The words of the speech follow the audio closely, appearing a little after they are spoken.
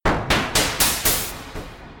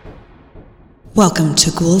Welcome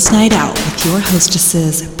to Ghouls Night Out with your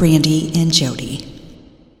hostesses, Brandy and Jody.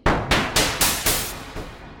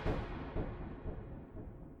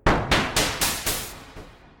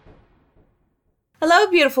 Hello,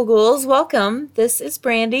 beautiful ghouls. Welcome. This is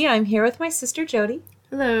Brandy. I'm here with my sister, Jody.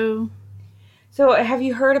 Hello. So, have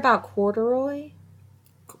you heard about corduroy?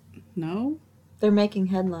 No? They're making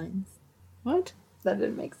headlines. What? That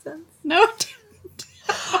didn't make sense. No.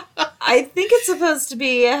 I think it's supposed to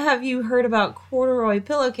be, have you heard about corduroy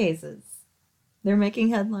pillowcases? They're making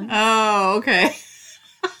headlines. Oh, okay.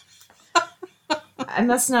 I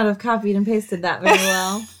must not have copied and pasted that very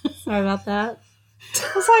well. Sorry about that.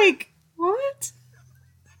 I was like, what?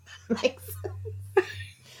 Makes sense.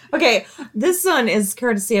 Okay, this one is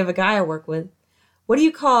courtesy of a guy I work with. What do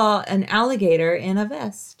you call an alligator in a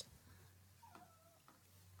vest?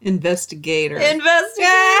 Investigator. Investigator.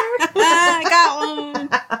 I got one.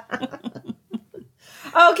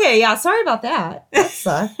 Okay, yeah, sorry about that. That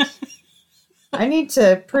sucked. I need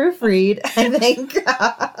to proofread, I think.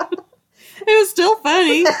 It was still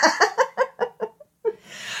funny.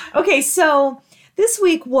 Okay, so this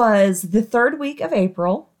week was the third week of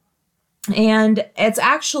April, and it's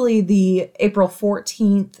actually the April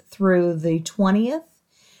 14th through the 20th,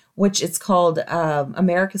 which it's called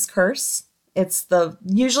America's Curse. It's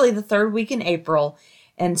usually the third week in April,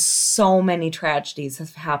 and so many tragedies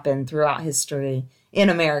have happened throughout history in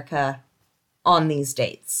America on these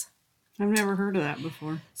dates. I've never heard of that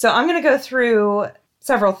before. So I'm going to go through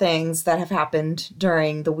several things that have happened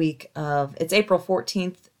during the week of, it's April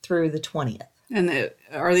 14th through the 20th. And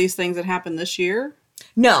are these things that happened this year?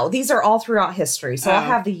 No, these are all throughout history. So I'll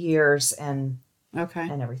have the years and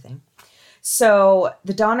everything. So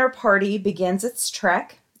the Donner Party begins its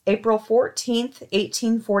trek April 14th,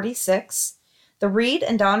 1846. The Reed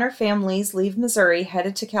and Donner families leave Missouri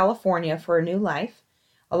headed to California for a new life.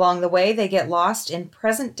 Along the way, they get lost in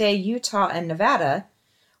present-day Utah and Nevada.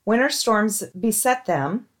 Winter storms beset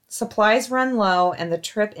them, supplies run low, and the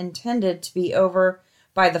trip intended to be over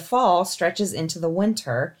by the fall stretches into the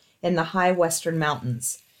winter in the high western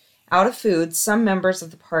mountains. Out of food, some members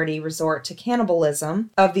of the party resort to cannibalism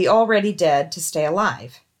of the already dead to stay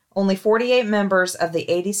alive. Only 48 members of the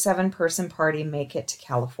 87-person party make it to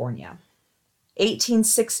California.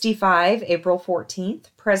 1865, April 14th,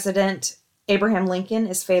 President Abraham Lincoln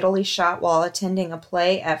is fatally shot while attending a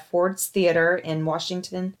play at Ford's Theater in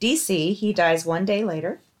Washington, D.C. He dies one day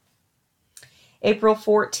later. April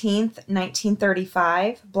 14th,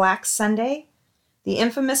 1935, Black Sunday. The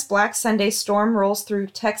infamous Black Sunday storm rolls through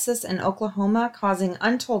Texas and Oklahoma, causing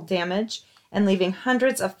untold damage and leaving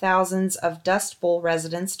hundreds of thousands of Dust Bowl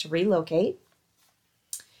residents to relocate.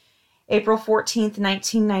 April 14th,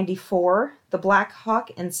 1994, the Black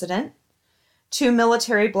Hawk incident. 2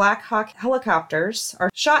 military Black Hawk helicopters are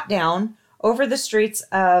shot down over the streets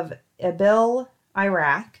of Erbil,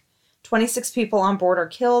 Iraq. 26 people on board are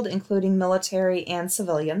killed, including military and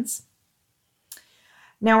civilians.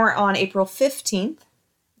 Now we're on April 15th.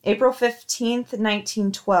 April 15th,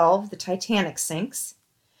 1912, the Titanic sinks.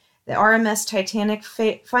 The RMS Titanic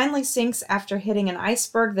finally sinks after hitting an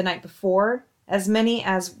iceberg the night before. As many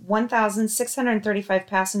as 1,635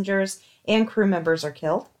 passengers and crew members are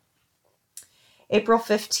killed. April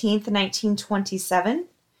 15th, 1927,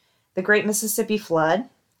 the Great Mississippi Flood.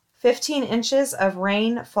 15 inches of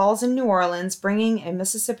rain falls in New Orleans, bringing a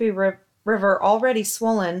Mississippi River already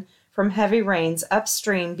swollen from heavy rains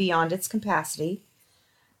upstream beyond its capacity.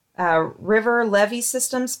 River levee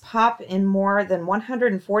systems pop in more than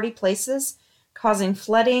 140 places, causing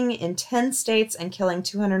flooding in 10 states and killing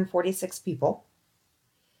 246 people.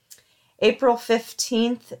 April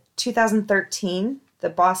 15th, 2013, the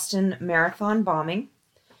Boston Marathon bombing.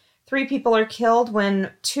 3 people are killed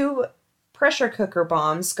when 2 pressure cooker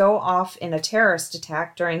bombs go off in a terrorist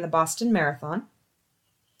attack during the Boston Marathon.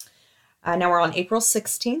 Now we're on April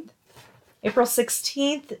 16th. April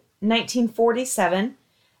 16th, 1947,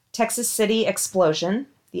 Texas City explosion.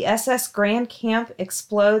 The SS Grand Camp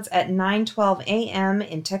explodes at 9:12 a.m.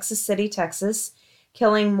 in Texas City, Texas,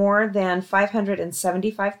 killing more than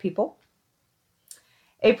 575 people.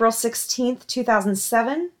 April 16th,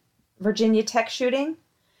 2007, Virginia Tech shooting.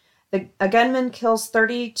 A gunman kills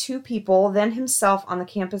 32 people, then himself on the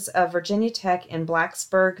campus of Virginia Tech in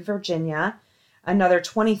Blacksburg, Virginia. Another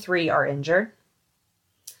 23 are injured.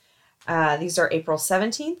 These are April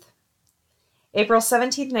 17th. April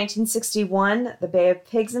 17th, 1961, the Bay of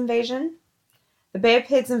Pigs invasion. The Bay of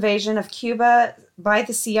Pigs invasion of Cuba by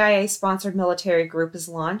the CIA-sponsored military group is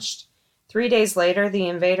launched. 3 days later, the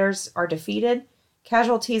invaders are defeated.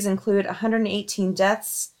 Casualties include 118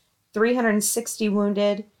 deaths, 360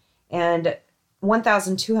 wounded, and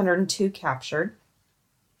 1,202 captured.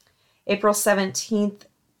 April 17th,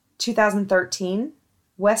 2013,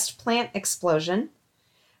 West Plant explosion.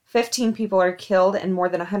 15 people are killed and more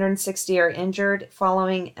than 160 are injured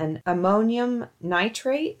following an ammonium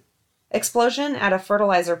nitrate explosion at a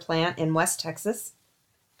fertilizer plant in West Texas.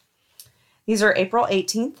 These are April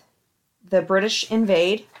 18th. The British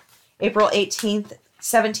invade. April 18th,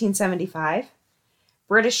 1775.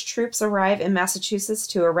 British troops arrive in Massachusetts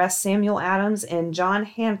to arrest Samuel Adams and John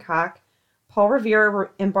Hancock. Paul Revere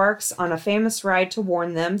embarks on a famous ride to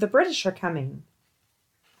warn them the British are coming.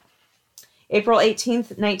 April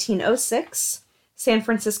 18th, 1906, San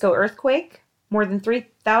Francisco earthquake. More than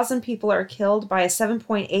 3,000 people are killed by a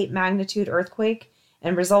 7.8 magnitude earthquake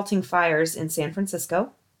and resulting fires in San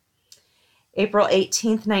Francisco. April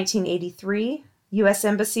 18th, 1983, U.S.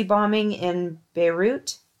 Embassy bombing in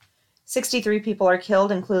Beirut. 63 people are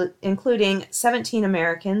killed, including 17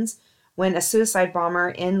 Americans, when a suicide bomber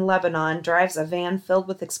in Lebanon drives a van filled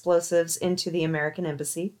with explosives into the American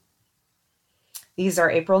embassy. These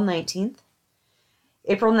are April 19th.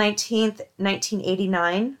 April 19th,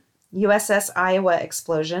 1989, USS Iowa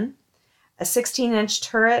explosion. A 16-inch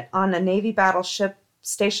turret on a Navy battleship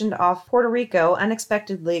stationed off Puerto Rico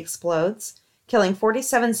unexpectedly explodes, killing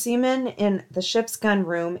 47 seamen in the ship's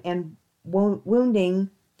gunroom and wounding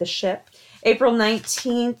the ship. April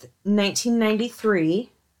 19th, 1993,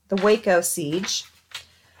 the Waco siege.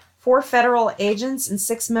 4 federal agents and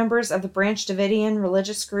 6 members of the Branch Davidian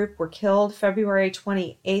religious group were killed February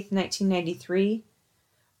 28th, 1993.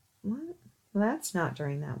 What? Well, that's not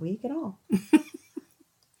during that week at all.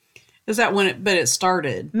 Is that when it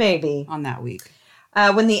started? Maybe. On that week.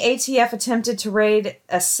 When the ATF attempted to raid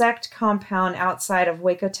a sect compound outside of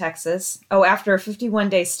Waco, Texas. After a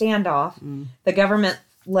 51-day standoff, the government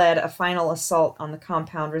led a final assault on the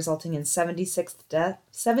compound, resulting in 76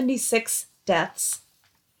 deaths.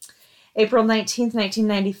 April 19th,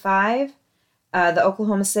 1995, the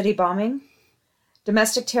Oklahoma City bombing.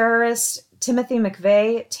 Domestic terrorists Timothy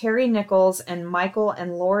McVeigh, Terry Nichols, and Michael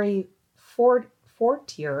and Lori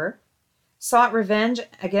Fortier sought revenge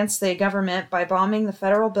against the government by bombing the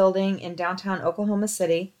federal building in downtown Oklahoma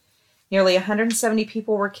City. Nearly 170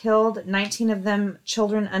 people were killed, 19 of them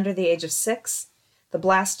children under the age of 6. The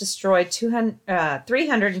blast destroyed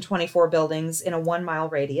 324 buildings in a 1-mile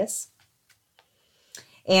radius.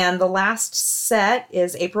 And the last set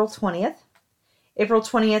is April 20th. April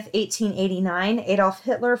 20th, 1889, Adolf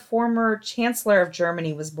Hitler, former Chancellor of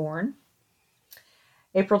Germany, was born.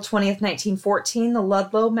 April 20th, 1914, the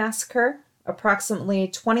Ludlow Massacre. Approximately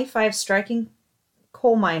 25 striking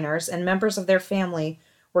coal miners and members of their family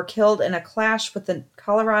were killed in a clash with the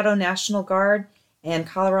Colorado National Guard and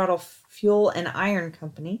Colorado Fuel and Iron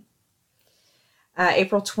Company.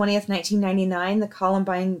 April 20th, 1999, the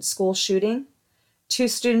Columbine school shooting. 2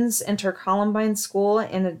 students enter Columbine School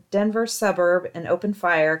in a Denver suburb and open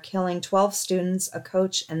fire, killing 12 students, a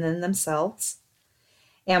coach, and then themselves.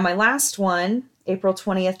 And my last one, April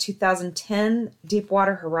 20th, 2010,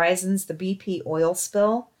 Deepwater Horizons, the BP oil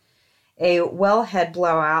spill. A wellhead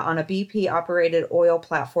blowout on a BP-operated oil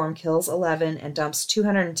platform kills 11 and dumps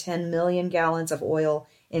 210 million gallons of oil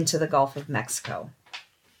into the Gulf of Mexico.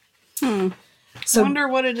 So, I wonder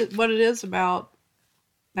what it is about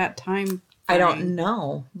that time. I don't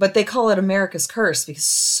know, but they call it America's Curse because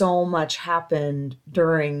so much happened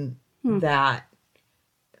during that.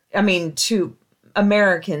 I mean, to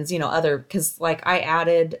Americans, because like I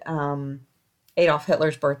added Adolf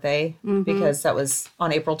Hitler's birthday because that was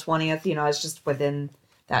on April 20th. It's just within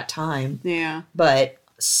that time. Yeah. But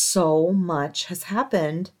so much has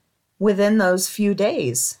happened within those few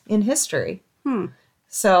days in history.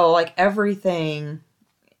 So like everything,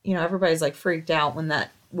 everybody's like freaked out when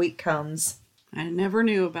that week comes. I never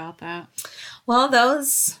knew about that. Well,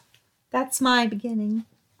 that's my beginning.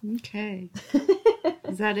 Okay.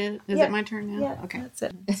 Is that it? Is Yeah. it my turn now? Yeah, Okay. that's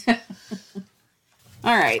it.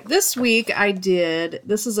 All right. This week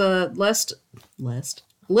this is a list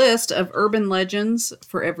of urban legends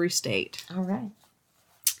for every state. All right.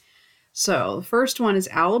 So the first one is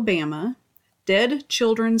Alabama, Dead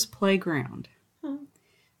Children's Playground.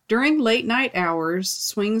 During late night hours,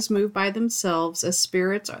 swings move by themselves as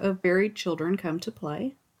spirits of buried children come to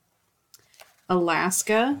play.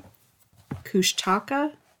 Alaska,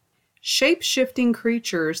 Kushtaka, shape-shifting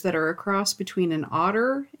creatures that are a cross between an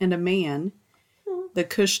otter and a man. The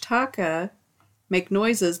Kushtaka make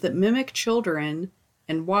noises that mimic children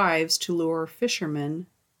and wives to lure fishermen,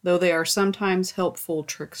 though they are sometimes helpful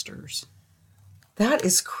tricksters. That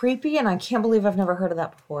is creepy, and I can't believe I've never heard of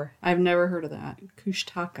that before. I've never heard of that.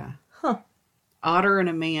 Kushtaka. Huh. Otter and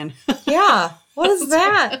a man. Yeah. What is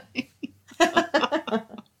that?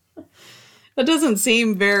 That doesn't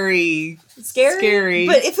seem very scary.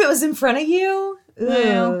 But if it was in front of you,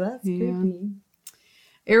 Well, that's yeah. creepy.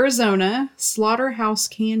 Arizona, Slaughterhouse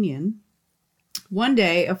Canyon. One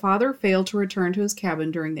day, a father failed to return to his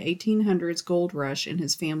cabin during the 1800s gold rush and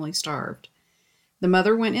his family starved. The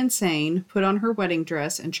mother went insane, put on her wedding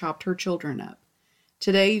dress, and chopped her children up.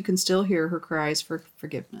 Today, you can still hear her cries for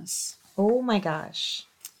forgiveness. Oh my gosh.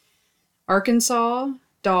 Arkansas,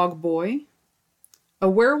 Dog Boy. A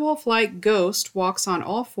werewolf-like ghost walks on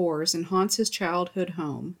all fours and haunts his childhood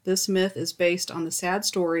home. This myth is based on the sad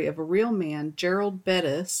story of a real man, Gerald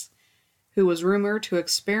Bettis, who was rumored to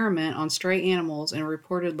experiment on stray animals and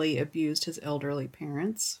reportedly abused his elderly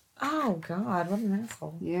parents. Oh, God. What an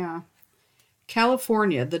asshole. Yeah.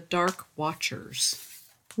 California, the Dark Watchers.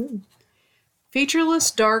 Featureless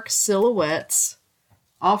dark silhouettes,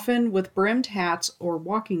 often with brimmed hats or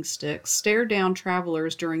walking sticks, stare down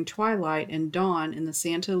travelers during twilight and dawn in the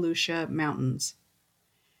Santa Lucia Mountains.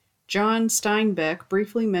 John Steinbeck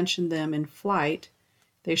briefly mentioned them in Flight.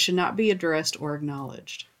 They should not be addressed or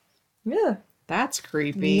acknowledged. Yeah. That's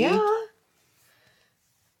creepy. Yeah.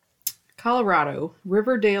 Colorado,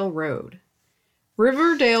 Riverdale Road.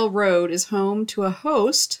 Riverdale Road is home to a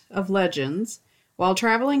host of legends. While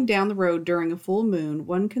traveling down the road during a full moon,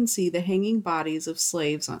 one can see the hanging bodies of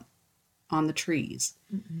slaves on the trees.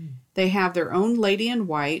 They have their own lady in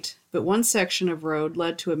white, but one section of road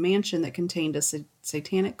led to a mansion that contained a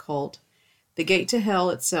satanic cult. The gate to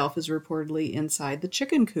hell itself is reportedly inside the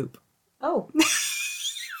chicken coop. Oh.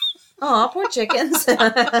 Aw, poor chickens.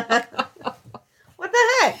 What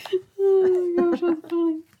the heck? Oh my gosh, that's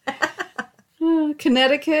funny.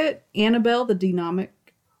 Connecticut, Annabelle the demonic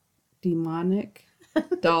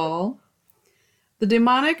doll. The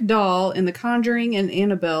demonic doll in The Conjuring and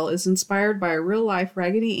Annabelle is inspired by a real-life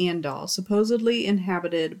Raggedy Ann doll, supposedly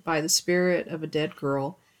inhabited by the spirit of a dead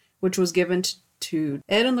girl, which was given to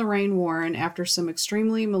Ed and Lorraine Warren after some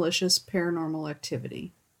extremely malicious paranormal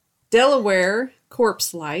activity. Delaware,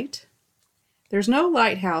 Corpse Light. There's no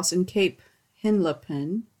lighthouse in Cape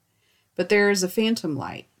Henlopen, but there is a phantom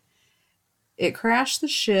light. It crashed the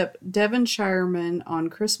ship Devonshireman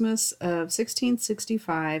on Christmas of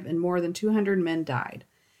 1665, and more than 200 men died.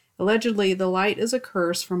 Allegedly, the light is a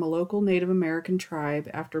curse from a local Native American tribe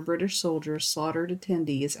after British soldiers slaughtered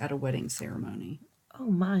attendees at a wedding ceremony.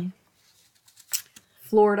 Oh, my.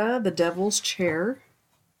 Florida, the Devil's Chair.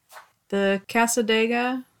 The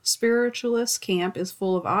Cassadaga Spiritualist Camp is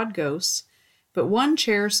full of odd ghosts, but one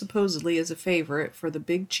chair supposedly is a favorite for the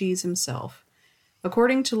Big Cheese himself.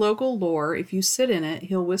 According to local lore, if you sit in it,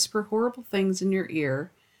 he'll whisper horrible things in your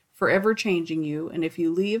ear, forever changing you, and if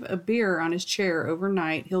you leave a beer on his chair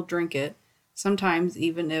overnight, he'll drink it, sometimes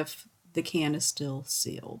even if the can is still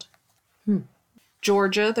sealed.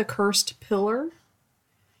 Georgia, the Cursed Pillar.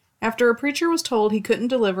 After a preacher was told he couldn't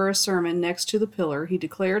deliver a sermon next to the pillar, he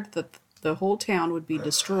declared that the whole town would be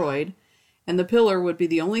destroyed, and the pillar would be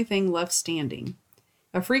the only thing left standing.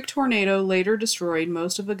 A freak tornado later destroyed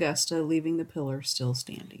most of Augusta, leaving the pillar still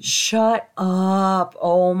standing. Shut up.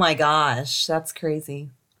 Oh, my gosh. That's crazy.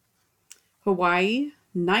 Hawaii,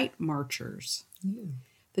 Night Marchers.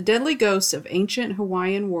 The deadly ghosts of ancient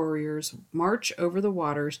Hawaiian warriors march over the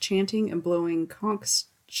waters, chanting and blowing conch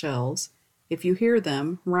shells. If you hear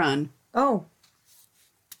them, run. Oh.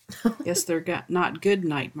 Yes, they're not good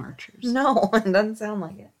night marchers. No, it doesn't sound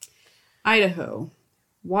like it. Idaho,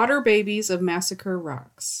 Water Babies of Massacre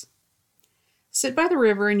Rocks. Sit by the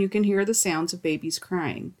river and you can hear the sounds of babies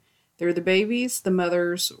crying. They're the babies the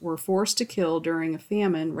mothers were forced to kill during a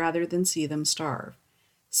famine rather than see them starve.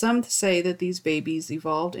 Some say that these babies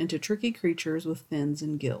evolved into tricky creatures with fins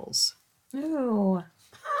and gills. Ooh.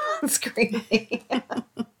 That's creepy.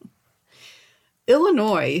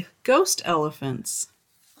 Illinois, Ghost Elephants.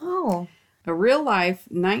 Oh. A real-life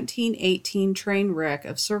 1918 train wreck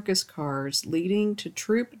of circus cars leading to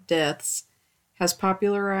troop deaths has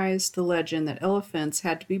popularized the legend that elephants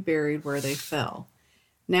had to be buried where they fell.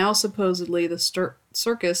 Now, supposedly, the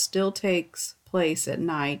circus still takes place at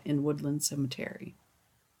night in Woodland Cemetery.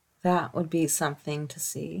 That would be something to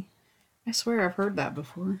see. I swear I've heard that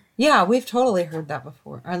before. Yeah, we've totally heard that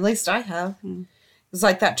before. Or at least I have. It was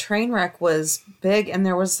like that train wreck was big, and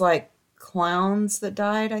there was like clowns that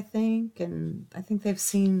died, I think. And I think they've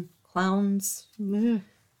seen clowns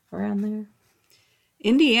around there.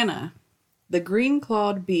 Indiana, the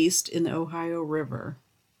green-clawed beast in the Ohio River.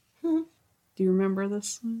 Do you remember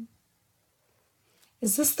this one?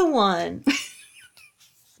 Is this the one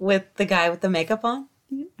with the guy with the makeup on?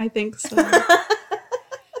 I think so.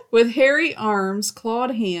 With hairy arms,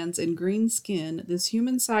 clawed hands, and green skin, this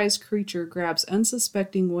human-sized creature grabs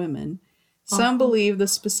unsuspecting women, Some believe the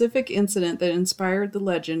specific incident that inspired the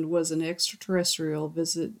legend was an extraterrestrial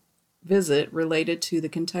visit related to the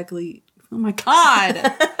Kentucky... Oh my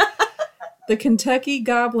God! The Kentucky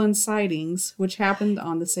Goblin sightings, which happened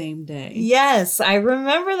on the same day. Yes, I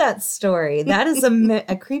remember that story. That is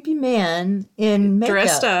a creepy man in makeup.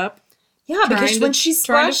 Dressed up. Yeah, because when she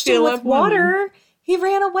splashed him with water, he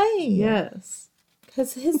ran away. Yes.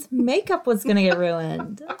 Because his makeup was going to get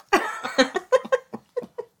ruined.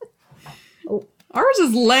 Ours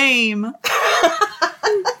is lame.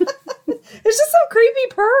 It's just some creepy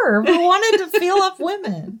perv who wanted to feel up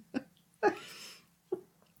women.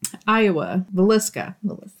 Iowa, Villisca.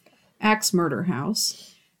 Axe Murder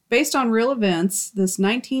House. Based on real events, this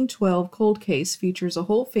 1912 cold case features a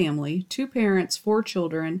whole family, 2 parents, 4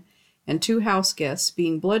 children, and 2 house guests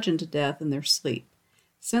being bludgeoned to death in their sleep.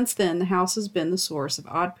 Since then, the house has been the source of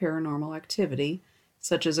odd paranormal activity,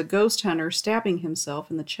 such as a ghost hunter stabbing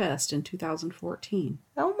himself in the chest in 2014.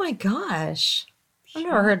 Oh my gosh. I've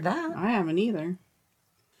never heard that. I haven't either.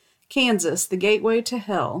 Kansas, the gateway to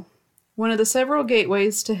hell. One of the several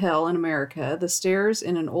gateways to hell in America, the stairs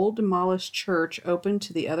in an old demolished church open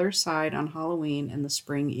to the other side on Halloween and the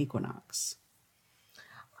spring equinox.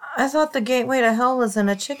 I thought the gateway to hell was in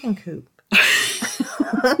a chicken coop.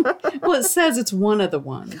 Well, it says it's one of the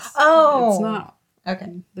ones. Oh. It's not.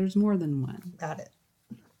 Okay. There's more than one. Got it.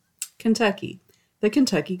 Kentucky. The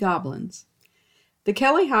Kentucky Goblins. The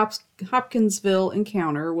Kelly Hopkinsville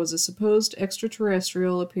encounter was a supposed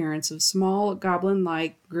extraterrestrial appearance of small,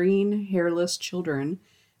 goblin-like, green, hairless children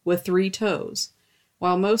with 3 toes.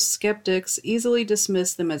 While most skeptics easily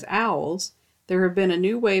dismiss them as owls, there have been a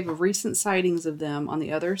new wave of recent sightings of them on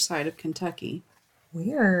the other side of Kentucky.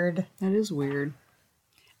 Weird. That is weird.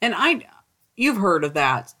 And you've heard of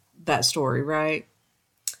that story, right?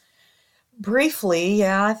 Briefly,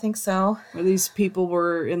 yeah, I think so. Where these people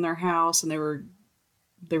were in their house and they were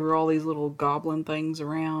all these little goblin things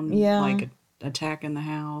around, like attacking the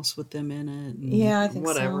house with them in it. And yeah, I think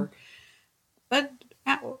whatever. So. But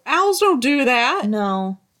owls don't do that.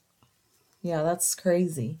 No. Yeah, that's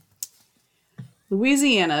crazy.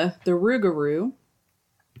 Louisiana, the Rougarou.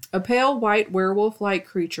 A pale white werewolf-like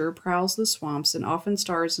creature prowls the swamps and often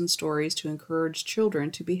stars in stories to encourage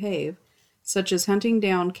children to behave, such as hunting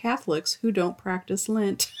down Catholics who don't practice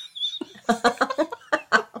Lent. The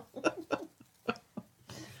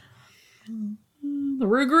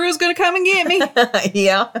Rougarou is going to come and get me.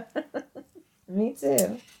 Yeah. Me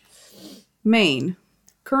too. Maine.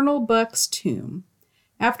 Colonel Buck's tomb.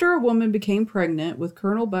 After a woman became pregnant with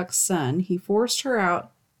Colonel Buck's son, he forced her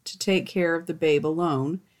out to take care of the babe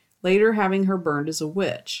alone, later having her burned as a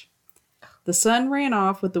witch. The son ran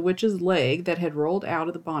off with the witch's leg that had rolled out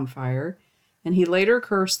of the bonfire, and he later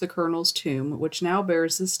cursed the colonel's tomb, which now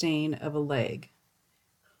bears the stain of a leg,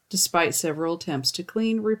 despite several attempts to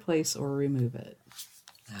clean, replace, or remove it.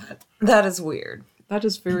 That is weird. That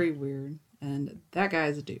is very weird, and that guy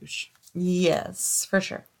is a douche. Yes, for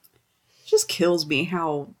sure. It just kills me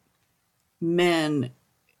how men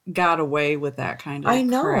got away with that kind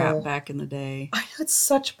of crap back in the day. I know, it's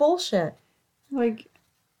such bullshit. Like,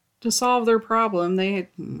 to solve their problem, they had...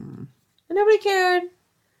 Nobody cared.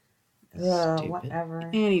 Whatever.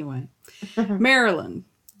 Anyway. Maryland,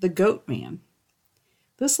 the Goat Man.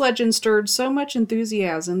 This legend stirred so much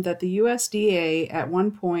enthusiasm that the USDA at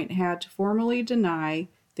one point had to formally deny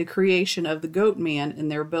the creation of the Goat Man in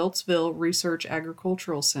their Beltsville Research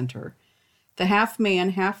Agricultural Center. The half-man,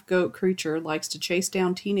 half-goat creature likes to chase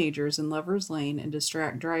down teenagers in Lover's Lane and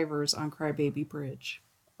distract drivers on Crybaby Bridge.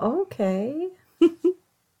 Okay.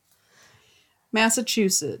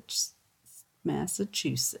 Massachusetts.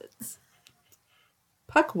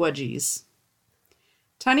 Puckwudgies.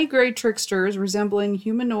 Tiny gray tricksters resembling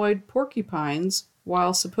humanoid porcupines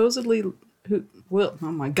will supposedly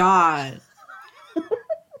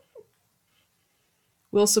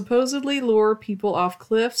lure people off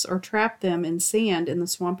cliffs or trap them in sand in the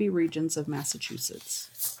swampy regions of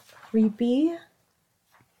Massachusetts. Creepy.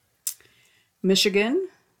 Michigan,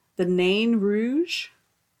 the Nain Rouge.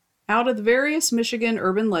 Out of the various Michigan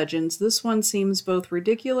urban legends, this one seems both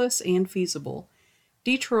ridiculous and feasible.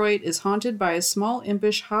 Detroit is haunted by a small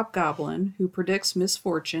impish hobgoblin who predicts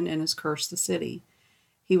misfortune and has cursed the city.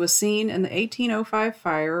 He was seen in the 1805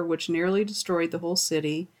 fire, which nearly destroyed the whole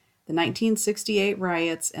city, the 1968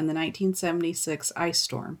 riots, and the 1976 ice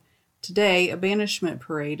storm. Today, a banishment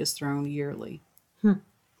parade is thrown yearly.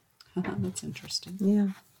 That's interesting. Yeah.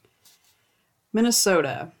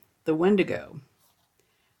 Minnesota, the Wendigo.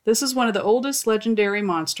 This is one of the oldest legendary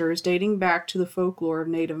monsters, dating back to the folklore of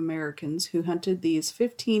Native Americans who hunted these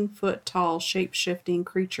 15-foot tall shape-shifting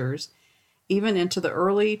creatures even into the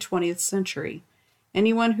early 20th century.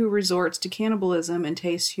 Anyone who resorts to cannibalism and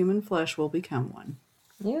tastes human flesh will become one.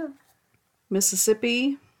 Yeah.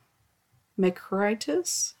 Mississippi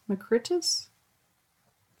Macritus?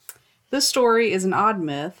 This story is an odd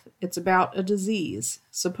myth. It's about a disease.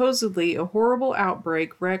 Supposedly, a horrible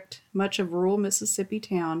outbreak wrecked much of rural Mississippi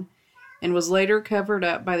town and was later covered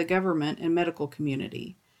up by the government and medical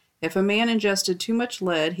community. If a man ingested too much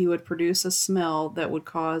lead, he would produce a smell that would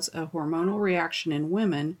cause a hormonal reaction in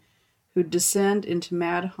women who'd descend into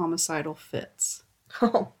mad homicidal fits.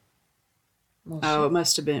 Oh. Well, It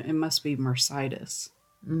must be Mercedes.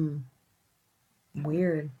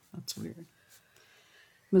 weird. That's weird.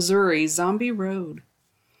 Missouri, Zombie Road.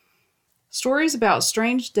 Stories about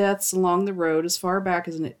strange deaths along the road as far back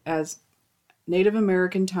as Native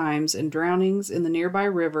American times and drownings in the nearby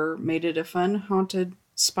river made it a fun, haunted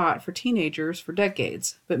spot for teenagers for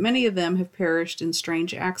decades, but many of them have perished in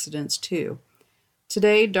strange accidents too.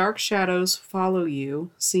 Today, dark shadows follow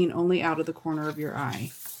you, seen only out of the corner of your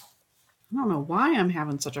eye. I don't know why I'm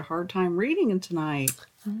having such a hard time reading it tonight.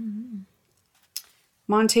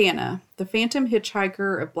 Montana, the Phantom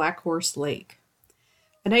Hitchhiker of Black Horse Lake.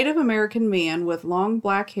 A Native American man with long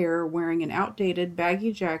black hair wearing an outdated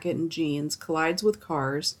baggy jacket and jeans collides with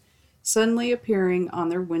cars, suddenly appearing on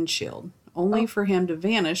their windshield, only for him to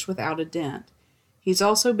vanish without a dent. He's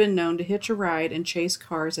also been known to hitch a ride and chase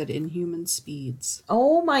cars at inhuman speeds.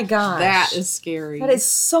 Oh my gosh. That is scary. That is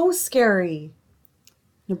so scary.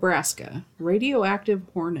 Nebraska, radioactive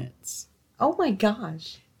hornets. Oh my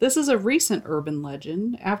gosh. This is a recent urban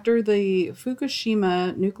legend. After the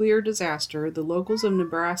Fukushima nuclear disaster, the locals of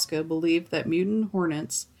Nebraska believed that mutant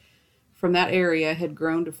hornets from that area had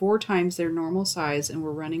grown to 4 times their normal size and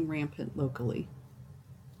were running rampant locally.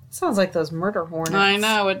 Sounds like those murder hornets. I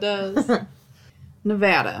know, it does.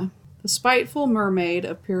 Nevada, the spiteful mermaid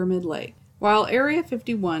of Pyramid Lake. While Area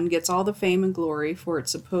 51 gets all the fame and glory for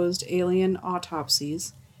its supposed alien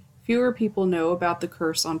autopsies, fewer people know about the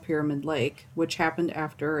curse on Pyramid Lake, which happened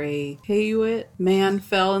after a Paiute man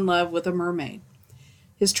fell in love with a mermaid.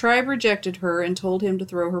 His tribe rejected her and told him to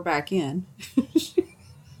throw her back in.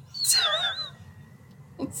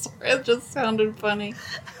 I'm sorry, it just sounded funny.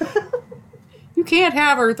 You can't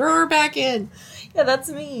have her, throw her back in. Yeah,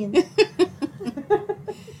 that's mean.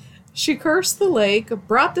 She cursed the lake,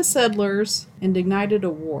 brought the settlers, and ignited a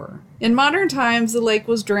war. In modern times, the lake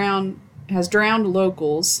has drowned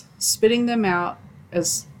locals, spitting them out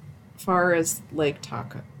as far as Lake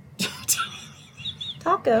Tahoe.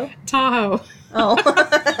 Tahoe.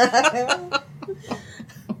 Oh.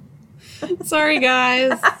 Sorry,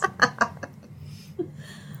 guys.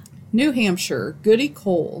 New Hampshire, Goody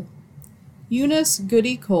Cole. Eunice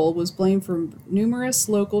Goody Cole was blamed for numerous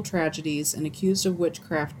local tragedies and accused of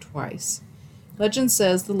witchcraft twice. Legend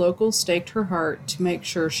says the locals staked her heart to make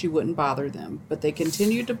sure she wouldn't bother them, but they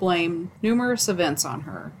continued to blame numerous events on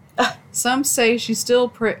her. Some say she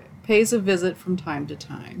still pays a visit from time to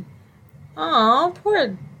time. Oh,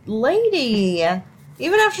 poor lady.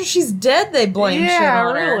 Even after she's dead, they blame shit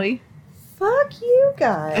on her. Really. Fuck you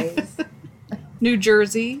guys. New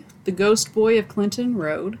Jersey, the Ghost Boy of Clinton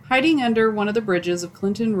Road. Hiding under one of the bridges of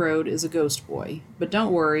Clinton Road is a ghost boy, but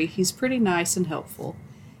don't worry, he's pretty nice and helpful.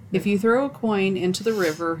 If you throw a coin into the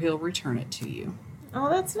river, he'll return it to you. Oh,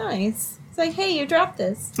 that's nice. It's like, hey, you dropped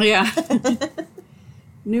this. Yeah.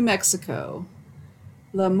 New Mexico,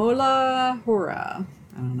 La Mola Hora.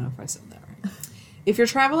 I don't know if I said that right. If you're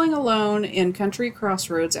traveling alone in country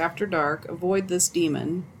crossroads after dark, avoid this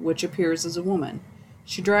demon, which appears as a woman.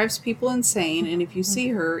 She drives people insane, and if you see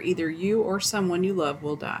her, either you or someone you love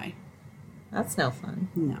will die. That's no fun.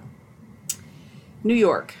 No. New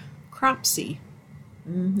York, Cropsey.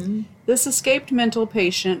 Mm-hmm. This escaped mental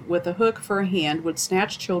patient with a hook for a hand would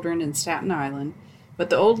snatch children in Staten Island, but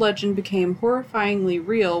the old legend became horrifyingly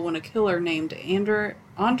real when a killer named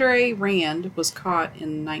Andre Rand was caught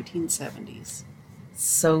in the 1970s.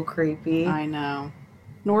 So creepy. I know.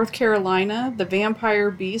 North Carolina, the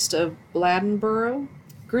vampire beast of Bladensboro.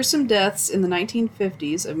 Gruesome deaths in the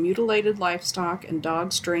 1950s of mutilated livestock and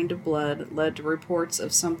dogs drained of blood led to reports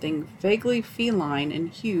of something vaguely feline and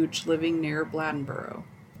huge living near Bladensboro.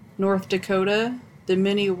 North Dakota, the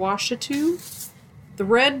Mini-Washatu. The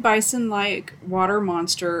red bison-like water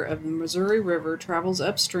monster of the Missouri River travels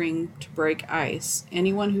upstream to break ice.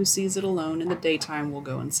 Anyone who sees it alone in the daytime will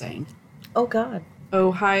go insane. Oh, God.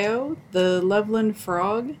 Ohio, the Loveland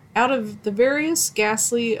Frog. Out of the various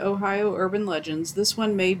ghastly Ohio urban legends, this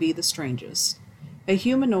one may be the strangest. A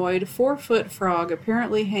humanoid 4-foot frog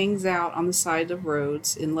apparently hangs out on the side of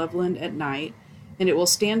roads in Loveland at night, and it will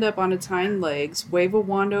stand up on its hind legs, wave a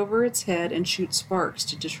wand over its head, and shoot sparks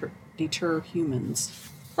to deter humans.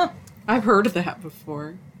 Huh. I've heard of that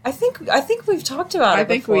before. I think we've talked about it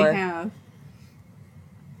before. I think we have.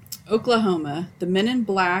 Oklahoma, the Men in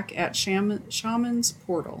Black at Shaman's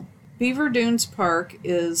Portal. Beaver Dunes Park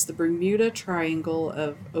is the Bermuda Triangle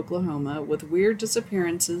of Oklahoma, with weird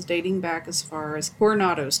disappearances dating back as far as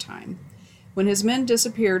Coronado's time, when his men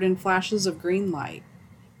disappeared in flashes of green light.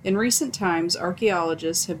 In recent times,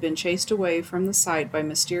 archaeologists have been chased away from the site by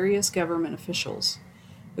mysterious government officials.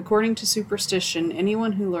 According to superstition,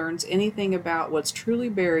 anyone who learns anything about what's truly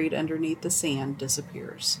buried underneath the sand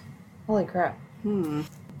disappears. Holy crap.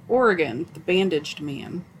 Oregon, the Bandaged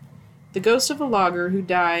Man. The ghost of a logger who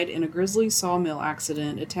died in a grisly sawmill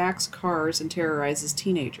accident attacks cars and terrorizes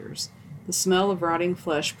teenagers. The smell of rotting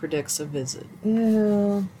flesh predicts a visit.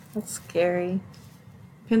 Ew, that's scary.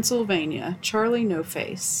 Pennsylvania, Charlie No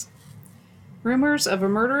Face. Rumors of a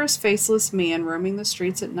murderous faceless man roaming the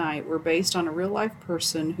streets at night were based on a real-life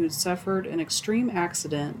person who'd suffered an extreme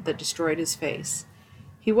accident that destroyed his face.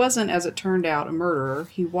 He wasn't, as it turned out, a murderer.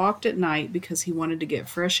 He walked at night because he wanted to get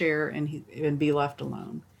fresh air and be left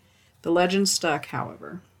alone. The legend stuck,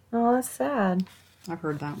 however. Oh, that's sad. I've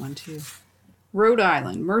heard that one, too. Rhode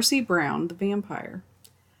Island, Mercy Brown, the Vampire.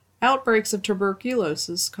 Outbreaks of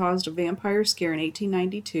tuberculosis caused a vampire scare in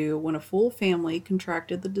 1892 when a full family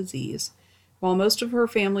contracted the disease. While most of her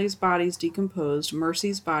family's bodies decomposed,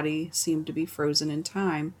 Mercy's body seemed to be frozen in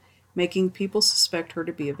time, making people suspect her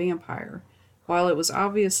to be a vampire. While it was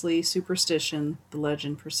obviously superstition, the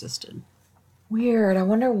legend persisted. Weird. I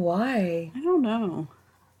wonder why. I don't know.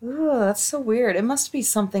 Ooh, that's so weird. It must be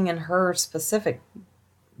something in her specific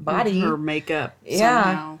body. Her makeup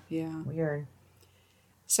somehow. Yeah. Weird.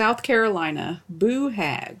 South Carolina, Boo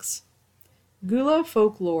Hags. Gula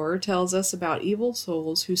folklore tells us about evil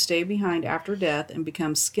souls who stay behind after death and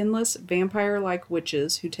become skinless, vampire-like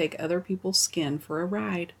witches who take other people's skin for a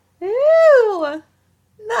ride. Ew!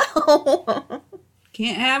 No!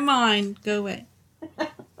 Can't have mine. Go away.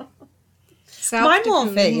 Mine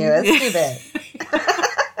won't fit you. It's too big.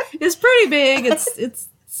 It's pretty big. It's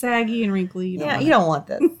saggy and wrinkly. You don't want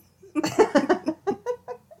this.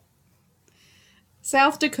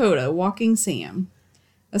 South Dakota, Walking Sam.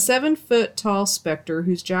 A 7-foot-tall specter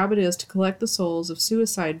whose job it is to collect the souls of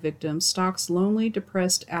suicide victims stalks lonely,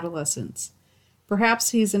 depressed adolescents.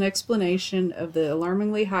 Perhaps he's an explanation of the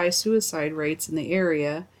alarmingly high suicide rates in the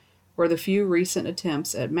area or the few recent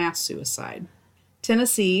attempts at mass suicide.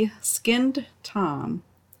 Tennessee, Skinned Tom.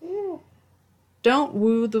 Don't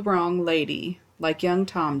woo the wrong lady, like young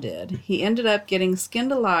Tom did. He ended up getting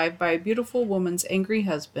skinned alive by a beautiful woman's angry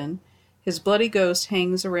husband. His bloody ghost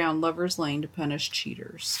hangs around Lover's Lane to punish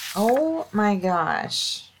cheaters. Oh my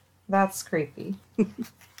gosh. That's creepy.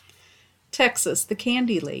 Texas, the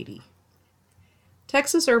Candy Lady.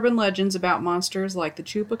 Texas urban legends about monsters like the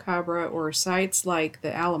Chupacabra or sites like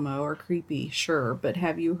the Alamo are creepy, sure, but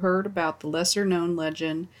have you heard about the lesser-known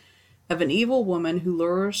legend of an evil woman who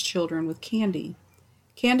lures children with candy?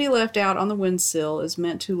 Candy left out on the windsill is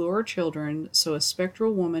meant to lure children so a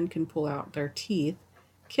spectral woman can pull out their teeth,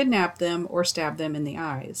 kidnap them, or stab them in the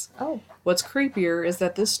eyes. Oh. What's creepier is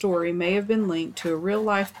that this story may have been linked to a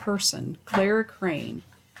real-life person, Clara Crane,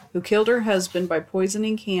 who killed her husband by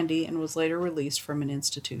poisoning candy and was later released from an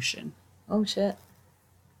institution. Oh, shit.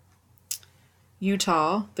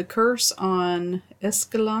 Utah, the curse on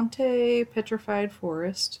Escalante Petrified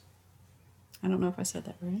Forest. I don't know if I said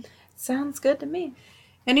that right. Sounds good to me.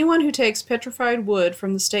 Anyone who takes petrified wood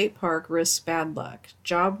from the state park risks bad luck,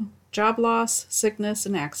 job loss, sickness,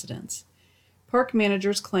 and accidents. Park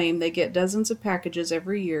managers claim they get dozens of packages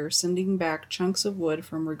every year sending back chunks of wood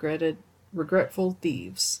from regretful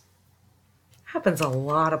thieves. Happens a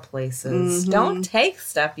lot of places. Mm-hmm. Don't take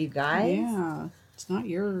stuff, you guys. Yeah, it's not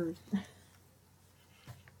yours.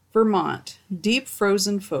 Vermont, deep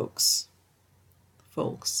frozen folks.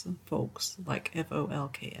 Folks, like Folks.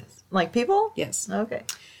 Like people? Yes. Okay.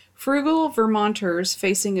 Frugal Vermonters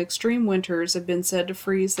facing extreme winters have been said to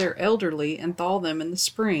freeze their elderly and thaw them in the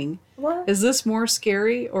spring. What? Is this more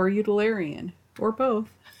scary or utilitarian? Or both?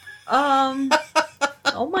 Oh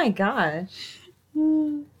my gosh.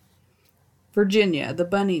 Virginia, the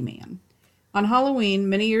Bunny Man. On Halloween,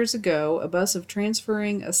 many years ago, a bus of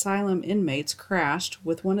transferring asylum inmates crashed,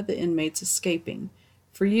 with one of the inmates escaping.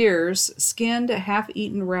 For years, skinned,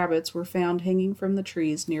 half-eaten rabbits were found hanging from the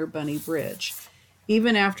trees near Bunny Bridge.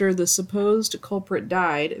 Even after the supposed culprit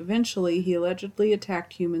died, eventually he allegedly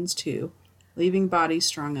attacked humans too, leaving bodies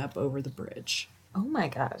strung up over the bridge. Oh my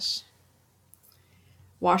gosh.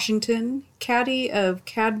 Washington, Caddy of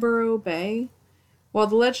Cadborough Bay. While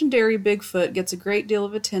the legendary Bigfoot gets a great deal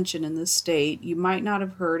of attention in this state, you might not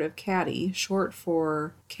have heard of Caddy, short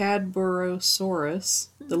for Cadborosaurus,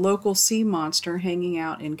 the local sea monster hanging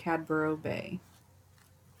out in Cadboro Bay.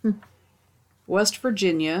 West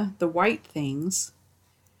Virginia, the White Things.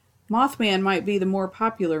 Mothman might be the more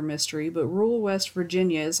popular mystery, but rural West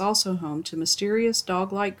Virginia is also home to mysterious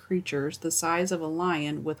dog-like creatures the size of a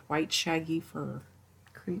lion with white shaggy fur.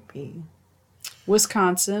 Creepy.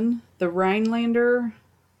 Wisconsin, the Rhinelander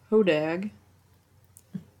hodag.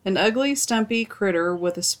 An ugly, stumpy critter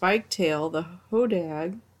with a spiked tail, the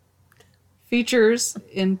hodag features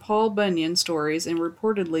in Paul Bunyan stories and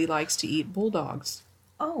reportedly likes to eat bulldogs.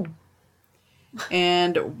 Oh.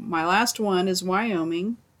 And my last one is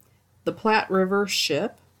Wyoming, the Platte River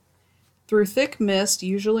ship. Through thick mist,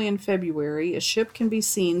 usually in February, a ship can be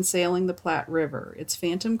seen sailing the Platte River, its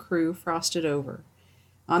phantom crew frosted over.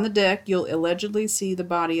 On the deck, you'll allegedly see the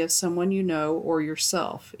body of someone you know or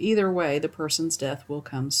yourself. Either way, the person's death will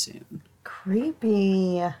come soon.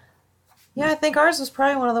 Creepy. Yeah, I think ours was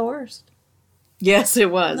probably one of the worst. Yes,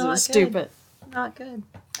 it was. Not it was good. stupid. Not good.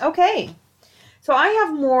 Okay. So I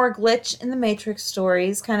have more Glitch in the Matrix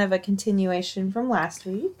stories, kind of a continuation from last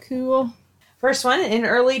week. Cool. First one, in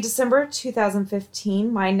early December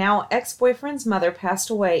 2015, my now ex-boyfriend's mother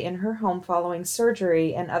passed away in her home following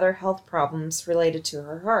surgery and other health problems related to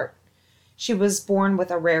her heart. She was born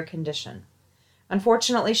with a rare condition.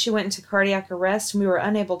 Unfortunately, she went into cardiac arrest and we were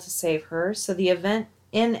unable to save her, so the event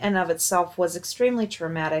in and of itself was extremely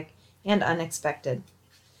traumatic and unexpected.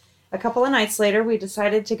 A couple of nights later, we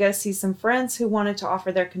decided to go see some friends who wanted to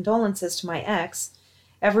offer their condolences to my ex.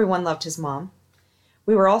 Everyone loved his mom.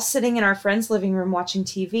 We were all sitting in our friend's living room watching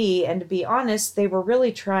TV, and to be honest, they were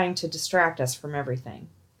really trying to distract us from everything.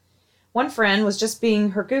 One friend was just being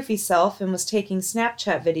her goofy self and was taking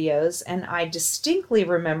Snapchat videos, and I distinctly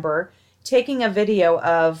remember taking a video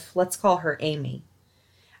of, let's call her Amy.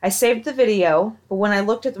 I saved the video, but when I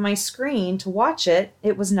looked at my screen to watch it,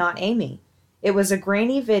 it was not Amy. It was a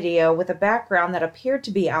grainy video with a background that appeared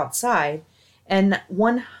to be outside, and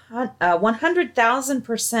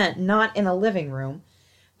 100,000% not in a living room,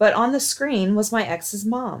 but on the screen was my ex's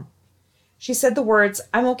mom. She said the words,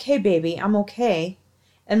 "I'm okay, baby, I'm okay,"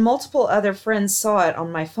 and multiple other friends saw it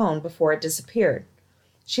on my phone before it disappeared.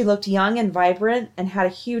 She looked young and vibrant and had a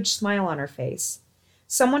huge smile on her face.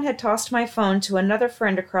 Someone had tossed my phone to another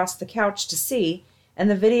friend across the couch to see, and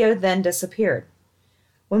the video then disappeared.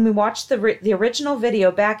 When we watched the original video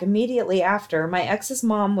back immediately after, my ex's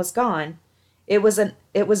mom was gone. It was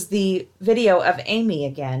the video of Amy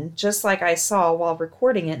again, just like I saw while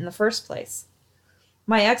recording it in the first place.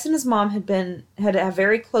 My ex and his mom had a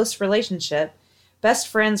very close relationship, best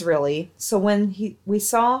friends really, so when we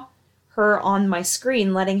saw her on my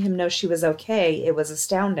screen letting him know she was okay, it was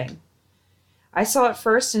astounding. I saw it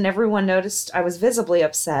first and everyone noticed I was visibly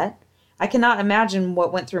upset. I cannot imagine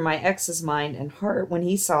what went through my ex's mind and heart when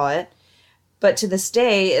he saw it, but to this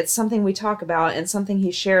day, it's something we talk about and something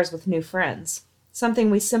he shares with new friends.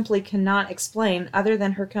 Something we simply cannot explain other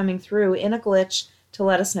than her coming through in a glitch to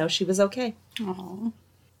let us know she was okay. Aww.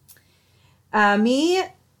 Me,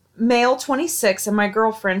 male 26, and my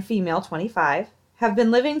girlfriend, female 25, have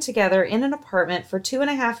been living together in an apartment for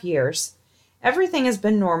 2.5 years. Everything has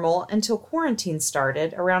been normal until quarantine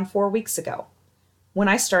started around 4 weeks ago, when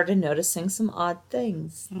I started noticing some odd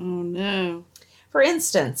things. Oh, no. For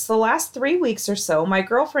instance, the last 3 weeks or so, my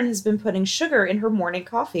girlfriend has been putting sugar in her morning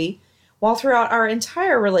coffee, while throughout our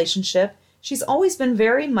entire relationship, she's always been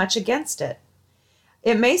very much against it.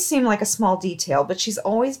 It may seem like a small detail, but she's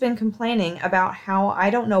always been complaining about how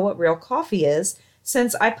I don't know what real coffee is,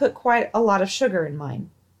 since I put quite a lot of sugar in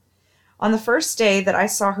mine. On the first day that I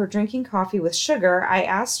saw her drinking coffee with sugar, I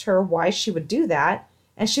asked her why she would do that,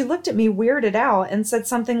 and she looked at me weirded out and said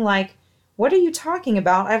something like, "What are you talking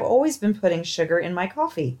about? I've always been putting sugar in my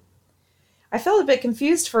coffee." I felt a bit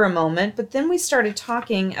confused for a moment, but then we started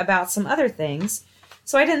talking about some other things,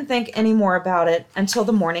 so I didn't think any more about it until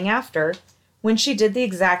the morning after, when she did the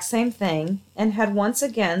exact same thing and had once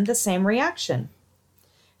again the same reaction.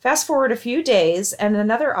 Fast forward a few days, and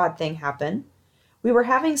another odd thing happened. We were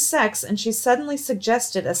having sex, and she suddenly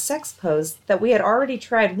suggested a sex pose that we had already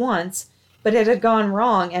tried once, but it had gone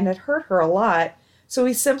wrong and had hurt her a lot, so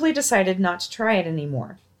we simply decided not to try it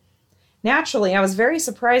anymore. Naturally, I was very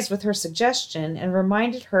surprised with her suggestion and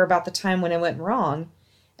reminded her about the time when it went wrong,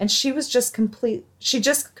 and she just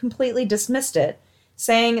completely dismissed it,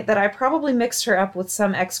 saying that I probably mixed her up with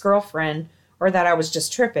some ex-girlfriend or that I was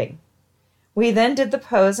just tripping. We then did the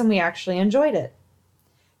pose and we actually enjoyed it.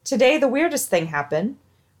 Today, the weirdest thing happened,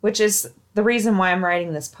 which is the reason why I'm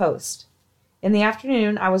writing this post. In the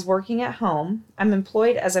afternoon, I was working at home. I'm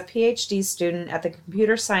employed as a PhD student at the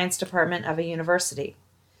computer science department of a university.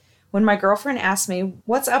 When my girlfriend asked me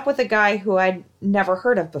what's up with a guy who I'd never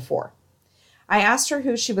heard of before, I asked her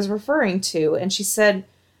who she was referring to, and she said,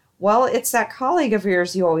 well, it's that colleague of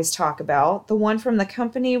yours you always talk about, the one from the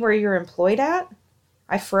company where you're employed at.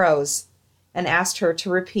 I froze and asked her to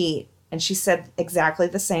repeat, and she said exactly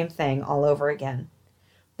the same thing all over again.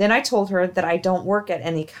 Then I told her that I don't work at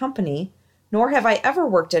any company, nor have I ever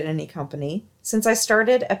worked at any company, since I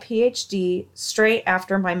started a PhD straight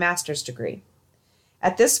after my master's degree.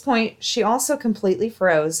 At this point, she also completely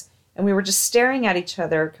froze, and we were just staring at each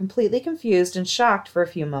other, completely confused and shocked for a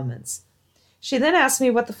few moments. She then asked me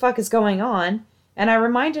what the fuck is going on, and I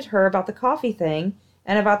reminded her about the coffee thing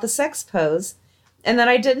and about the sex pose, and that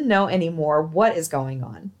I didn't know anymore what is going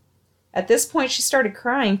on. At this point, she started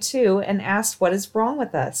crying too and asked what is wrong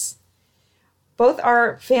with us. Both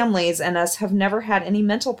our families and us have never had any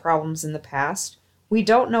mental problems in the past. We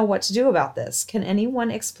don't know what to do about this. Can anyone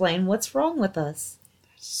explain what's wrong with us?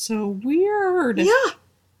 So weird. Yeah.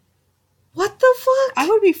 What the fuck? I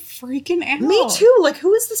would be freaking out. Me too. Like,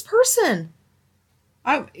 who is this person?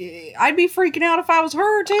 I'd be freaking out if I was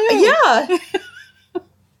her too. Yeah.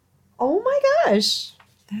 Oh my gosh.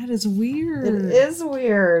 That is weird. It is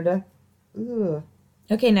weird. Ooh.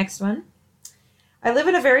 Okay, next one. I live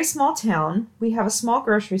in a very small town. We have a small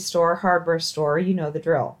grocery store, hardware store, you know the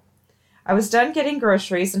drill. I was done getting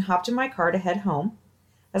groceries and hopped in my car to head home.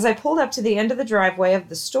 As I pulled up to the end of the driveway of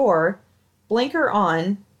the store, blinker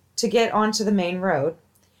on to get onto the main road,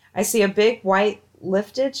 I see a big white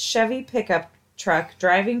lifted Chevy pickup truck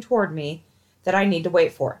driving toward me that I need to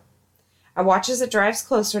wait for. I watch as it drives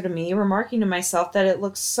closer to me, remarking to myself that it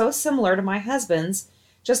looks so similar to my husband's,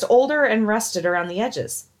 just older and rusted around the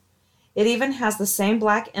edges. It even has the same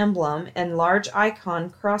black emblem and large icon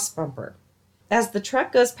cross bumper. As the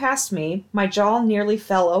truck goes past me, my jaw nearly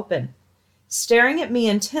fell open. Staring at me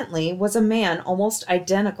intently was a man almost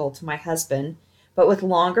identical to my husband, but with a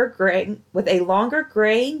longer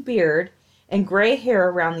graying beard and gray hair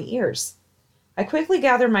around the ears. I quickly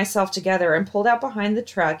gathered myself together and pulled out behind the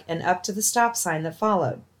truck and up to the stop sign that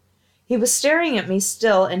followed. He was staring at me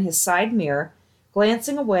still in his side mirror,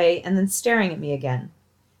 glancing away and then staring at me again.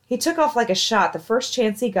 He took off like a shot the first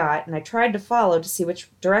chance he got, and I tried to follow to see which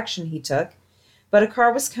direction he took, but a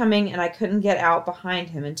car was coming and I couldn't get out behind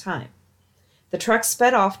him in time. The truck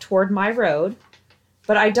sped off toward my road,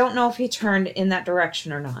 but I don't know if he turned in that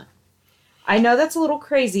direction or not. I know that's a little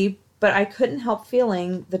crazy, but I couldn't help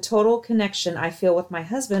feeling the total connection I feel with my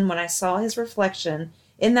husband when I saw his reflection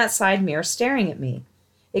in that side mirror staring at me.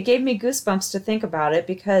 It gave me goosebumps to think about it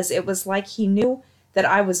because it was like he knew that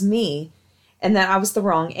I was me and that I was the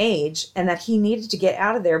wrong age and that he needed to get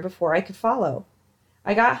out of there before I could follow.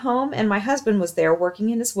 I got home and my husband was there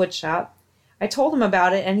working in his wood shop. I told him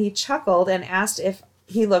about it and he chuckled and asked if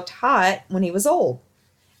he looked hot when he was old.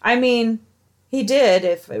 I mean, he did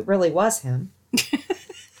if it really was him.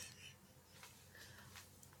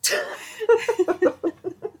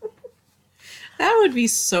 That would be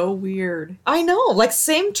so weird. I know, like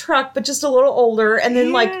same truck, but just a little older. And then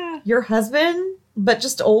Yeah. like your husband, but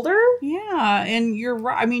just older. Yeah, and you're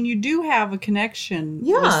right. I mean, you do have a connection.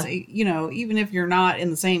 Yeah. With, you know, even if you're not in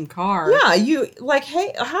the same car. Yeah, you like,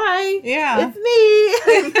 hey, hi. Yeah.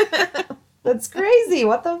 It's me. That's crazy.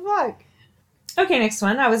 What the fuck? Okay, next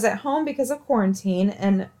one. I was at home because of quarantine,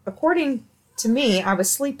 and according to me, I was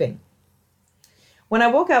sleeping. When I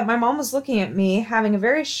woke up, my mom was looking at me, having a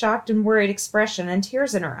very shocked and worried expression and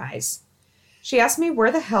tears in her eyes. She asked me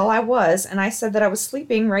where the hell I was, and I said that I was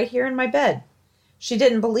sleeping right here in my bed. She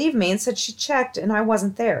didn't believe me and said she checked and I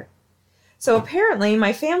wasn't there. So apparently,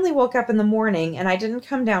 my family woke up in the morning and I didn't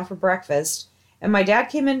come down for breakfast, and my dad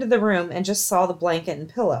came into the room and just saw the blanket and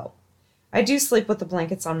pillow. I do sleep with the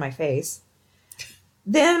blankets on my face.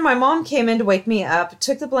 Then my mom came in to wake me up,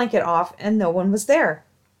 took the blanket off, and no one was there.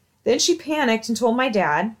 Then she panicked and told my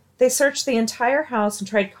dad. They searched the entire house and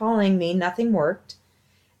tried calling me. Nothing worked.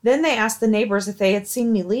 Then they asked the neighbors if they had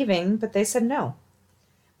seen me leaving, but they said no.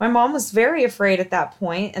 My mom was very afraid at that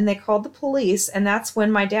point, and they called the police, and that's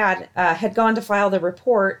when my dad had gone to file the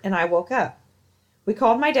report, and I woke up. We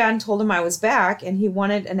called my dad and told him I was back, and he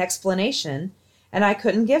wanted an explanation, and I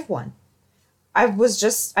couldn't give one. I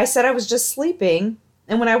said I was just sleeping,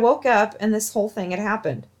 and when I woke up, and this whole thing had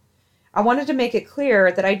happened. I wanted to make it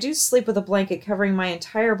clear that I do sleep with a blanket covering my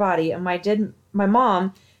entire body, and my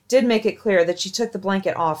mom did make it clear that she took the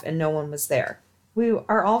blanket off and no one was there. We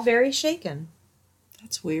are all very shaken.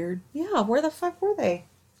 That's weird. Yeah, where the fuck were they?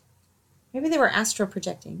 Maybe they were astro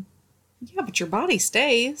projecting. Yeah, but your body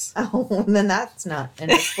stays. Oh, then that's not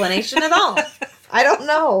an explanation at all. I don't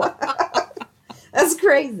know. That's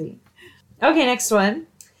crazy. Okay, next one.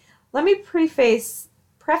 Let me preface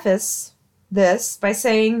this by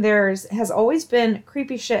saying has always been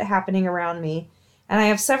creepy shit happening around me, and I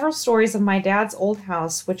have several stories of my dad's old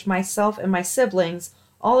house which myself and my siblings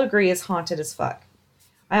all agree is haunted as fuck.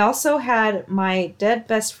 I also had my dead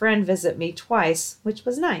best friend visit me twice, which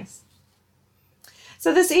was nice.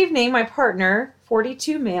 So this evening, my partner,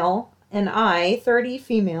 42 male, and I, 30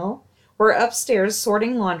 female, were upstairs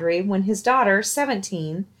sorting laundry when his daughter,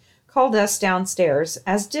 17, called us downstairs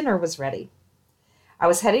as dinner was ready. I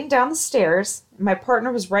was heading down the stairs, and my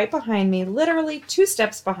partner was right behind me, literally 2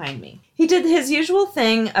 steps behind me. He did his usual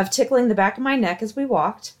thing of tickling the back of my neck as we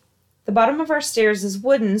walked. The bottom of our stairs is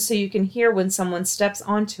wooden, so you can hear when someone steps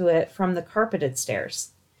onto it from the carpeted stairs.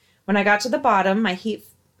 When I got to the bottom, my feet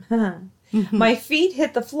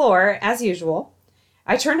hit the floor, as usual.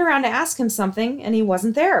 I turned around to ask him something, and he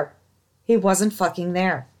wasn't there. He wasn't fucking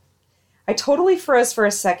there. I totally froze for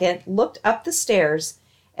a second, looked up the stairs,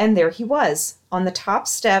 and there he was, on the top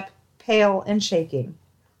step, pale and shaking.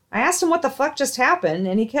 I asked him what the fuck just happened,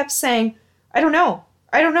 and he kept saying, I don't know.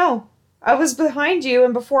 I was behind you,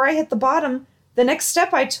 and before I hit the bottom, the next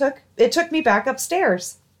step it took me back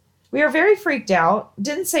upstairs. We are very freaked out,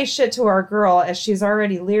 didn't say shit to our girl as she's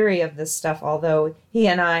already leery of this stuff, although he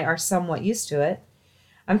and I are somewhat used to it.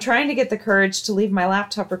 I'm trying to get the courage to leave my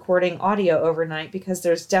laptop recording audio overnight because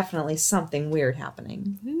there's definitely something weird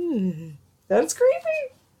happening. Ooh. That's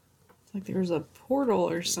creepy. It's like there's a portal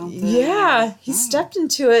or something. Yeah, he stepped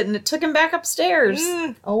into it and it took him back upstairs.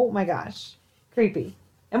 Ugh. Oh my gosh. Creepy.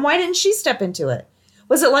 And why didn't she step into it?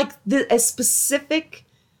 Was it like a specific,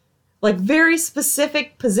 like very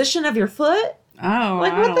specific position of your foot? Oh,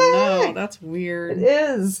 Like, I what don't the know. heck? That's weird. It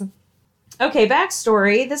is. Okay,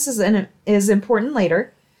 backstory. This is important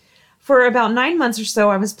later. For about 9 months or so,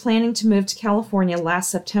 I was planning to move to California last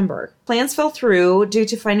September. Plans fell through due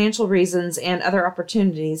to financial reasons and other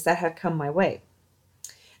opportunities that had come my way.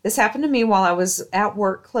 This happened to me while I was at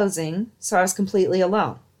work closing, so I was completely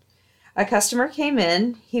alone. A customer came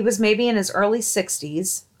in. He was maybe in his early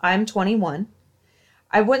 60s. I'm 21.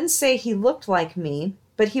 I wouldn't say he looked like me,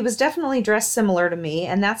 but he was definitely dressed similar to me,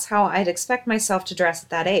 and that's how I'd expect myself to dress at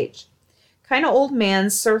that age. Kind of old man,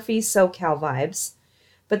 surfy SoCal vibes.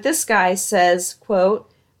 But this guy says, quote,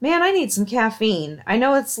 Man, I need some caffeine. I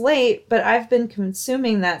know it's late, but I've been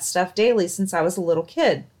consuming that stuff daily since I was a little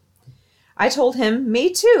kid. I told him, me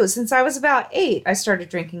too. Since I was about 8, I started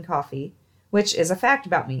drinking coffee, which is a fact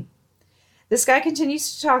about me. This guy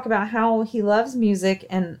continues to talk about how he loves music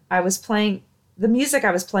and the music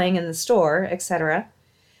I was playing in the store, etc.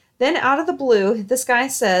 Then out of the blue, this guy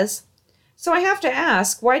says, So I have to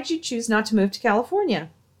ask, why'd you choose not to move to California?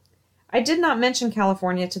 I did not mention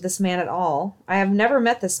California to this man at all. I have never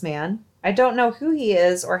met this man. I don't know who he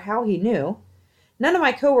is or how he knew. None of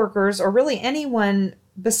my coworkers or really anyone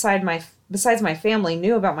besides my family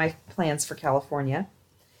knew about my plans for California.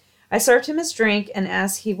 I served him his drink, and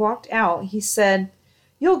as he walked out, he said,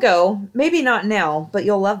 You'll go. Maybe not now, but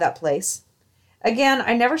you'll love that place. Again,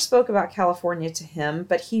 I never spoke about California to him,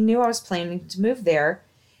 but he knew I was planning to move there,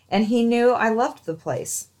 and he knew I loved the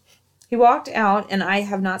place. He walked out, and I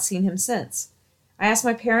have not seen him since. I asked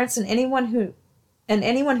my parents and anyone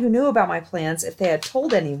who knew about my plans if they had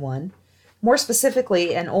told anyone, more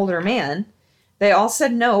specifically an older man. They all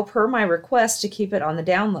said no, per my request to keep it on the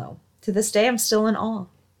down low. To this day, I'm still in awe.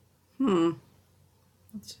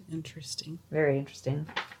 That's interesting. Very interesting.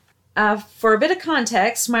 For a bit of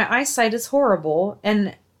context, my eyesight is horrible,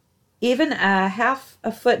 and even a half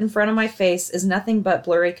a foot in front of my face is nothing but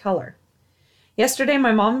blurry color. Yesterday,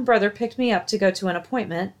 my mom and brother picked me up to go to an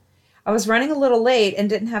appointment. I was running a little late and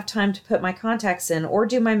didn't have time to put my contacts in or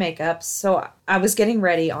do my makeup, so I was getting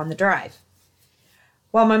ready on the drive.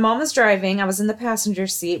 While my mom was driving, I was in the passenger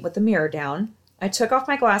seat with the mirror down. I took off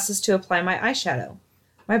my glasses to apply my eyeshadow.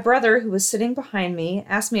 My brother, who was sitting behind me,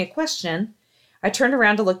 asked me a question. I turned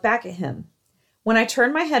around to look back at him. When I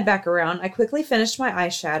turned my head back around, I quickly finished my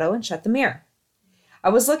eyeshadow and shut the mirror. I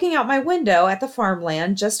was looking out my window at the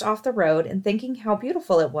farmland just off the road and thinking how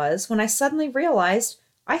beautiful it was when I suddenly realized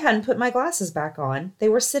I hadn't put my glasses back on. They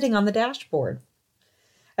were sitting on the dashboard.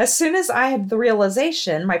 As soon as I had the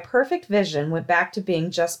realization, my perfect vision went back to being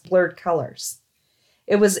just blurred colors.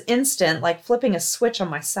 It was instant, like flipping a switch on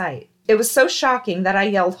my sight. It was so shocking that I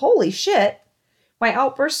yelled, Holy shit! My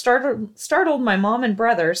outburst startled my mom and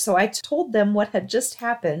brother, so I told them what had just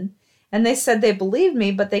happened, and they said they believed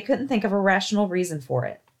me, but they couldn't think of a rational reason for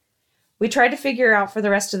it. We tried to figure out for the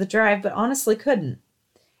rest of the drive, but honestly couldn't.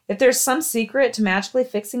 If there's some secret to magically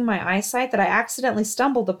fixing my eyesight that I accidentally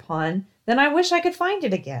stumbled upon, then I wish I could find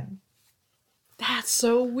it again. That's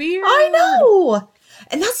so weird. I know!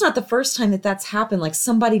 And that's not the first time that that's happened. Like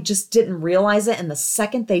somebody just didn't realize it, and the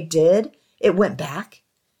second they did, it went back.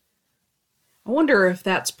 I wonder if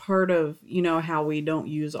that's part of, how we don't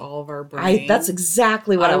use all of our brain. That's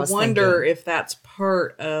exactly what I was thinking. I wonder if that's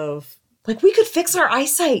part of... Like, we could fix our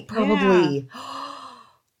eyesight, probably. Yeah.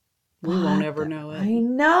 We won't ever know it. I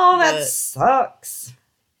know, that sucks.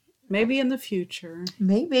 Maybe in the future.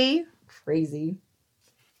 Maybe. Crazy.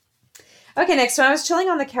 Okay, next one. I was chilling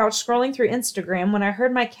on the couch scrolling through Instagram when I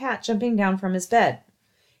heard my cat jumping down from his bed.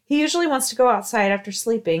 He usually wants to go outside after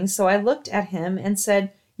sleeping, so I looked at him and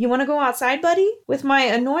said, "You want to go outside, buddy?" with my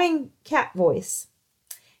annoying cat voice.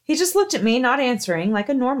 He just looked at me, not answering, like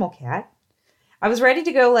a normal cat. I was ready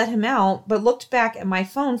to go let him out, but looked back at my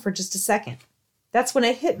phone for just a second. That's when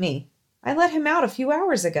it hit me. I let him out a few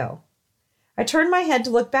hours ago. I turned my head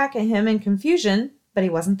to look back at him in confusion, but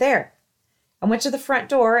he wasn't there. I went to the front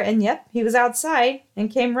door, and yep, he was outside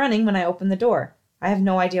and came running when I opened the door. I have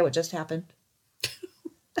no idea what just happened.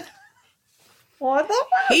 What the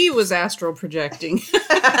fuck? He was astral projecting.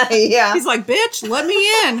 Yeah. He's like, "Bitch, let me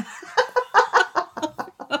in."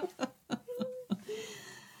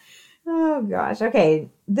 Oh, gosh. Okay,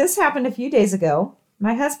 this happened a few days ago.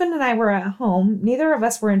 My husband and I were at home. Neither of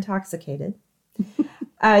us were intoxicated.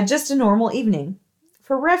 Just a normal evening.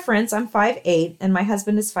 For reference, I'm 5'8", and my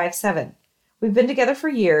husband is 5'7". We've been together for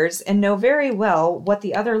years and know very well what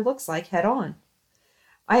the other looks like head on.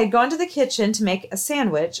 I had gone to the kitchen to make a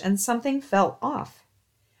sandwich, and something felt off.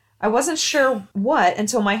 I wasn't sure what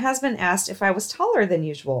until my husband asked if I was taller than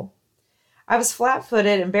usual. I was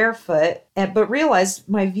flat-footed and barefoot, but realized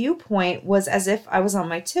my viewpoint was as if I was on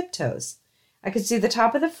my tiptoes. I could see the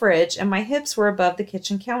top of the fridge, and my hips were above the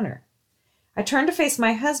kitchen counter. I turned to face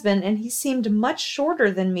my husband, and he seemed much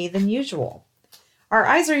shorter than me than usual. Our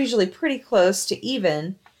eyes are usually pretty close to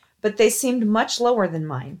even, but they seemed much lower than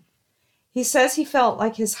mine. He says he felt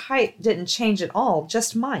like his height didn't change at all,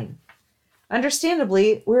 just mine.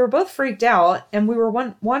 Understandably, we were both freaked out, and we were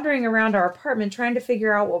wandering around our apartment trying to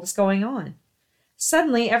figure out what was going on.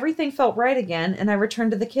 Suddenly, everything felt right again, and I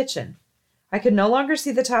returned to the kitchen. I could no longer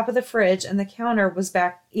see the top of the fridge, and the counter was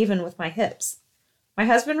back even with my hips. My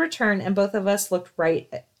husband returned, and both of us looked right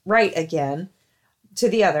again to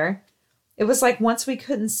the other. It was like once we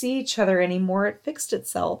couldn't see each other anymore, it fixed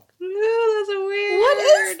itself. Oh, that's weird. What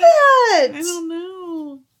is that? I don't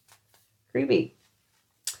know. Creepy.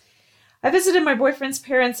 I visited my boyfriend's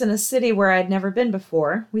parents in a city where I'd never been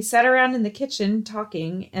before. We sat around in the kitchen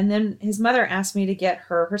talking, and then his mother asked me to get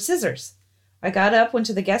her scissors. I got up, went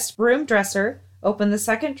to the guest room dresser, opened the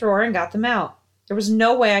second drawer, and got them out. There was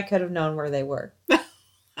no way I could have known where they were.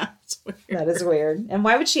 That's weird. That is weird. And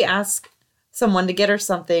why would she ask someone to get her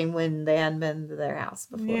something when they hadn't been to their house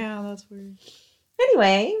before? Yeah, that's weird.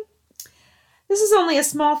 Anyway, this is only a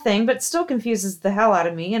small thing, but it still confuses the hell out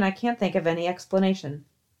of me, and I can't think of any explanation.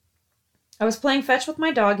 I was playing fetch with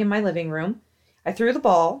my dog in my living room. I threw the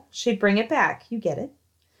ball. She'd bring it back. You get it.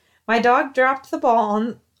 My dog dropped the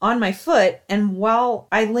ball on my foot, and while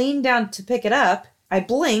I leaned down to pick it up, I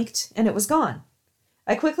blinked, and it was gone.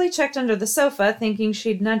 I quickly checked under the sofa, thinking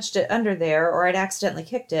she'd nudged it under there or I'd accidentally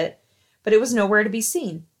kicked it, but it was nowhere to be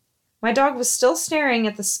seen. My dog was still staring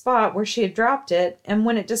at the spot where she had dropped it, and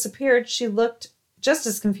when it disappeared, she looked just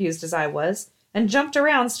as confused as I was and jumped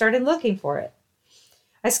around, started looking for it.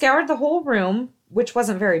 I scoured the whole room, which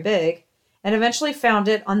wasn't very big, and eventually found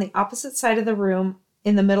it on the opposite side of the room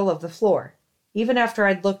in the middle of the floor, even after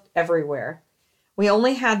I'd looked everywhere. We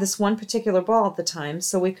only had this one particular ball at the time,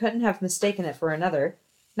 so we couldn't have mistaken it for another.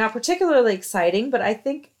 Not particularly exciting, but I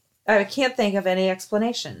can't think of any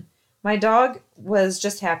explanation. My dog was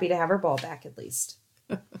just happy to have her ball back, at least.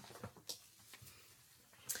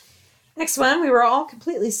 Next one, we were all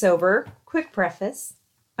completely sober. Quick preface.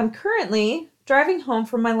 I'm currently driving home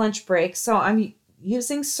from my lunch break, so I'm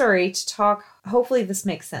using Surrey to talk. Hopefully this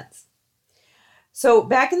makes sense. So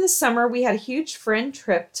back in the summer, we had a huge friend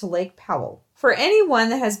trip to Lake Powell. For anyone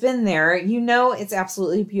that has been there, you know it's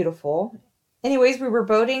absolutely beautiful. Anyways, we were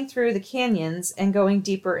boating through the canyons and going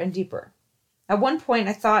deeper and deeper. At one point,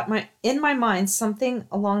 I thought in my mind something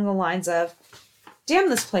along the lines of, "Damn,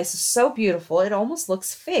 this place is so beautiful, it almost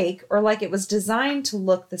looks fake, or like it was designed to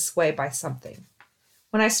look this way by something."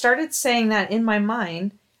 When I started saying that in my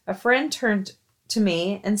mind, a friend turned to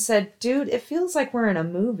me and said, "Dude, it feels like we're in a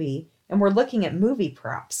movie and we're looking at movie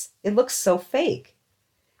props. It looks so fake."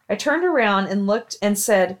 I turned around and looked and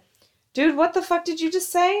said, "Dude, what the fuck did you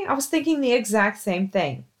just say?" I was thinking the exact same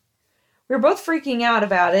thing. We were both freaking out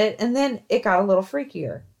about it, and then it got a little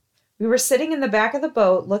freakier. We were sitting in the back of the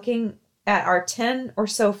boat looking at our 10 or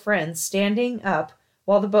so friends standing up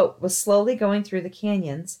while the boat was slowly going through the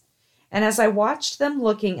canyons. And as I watched them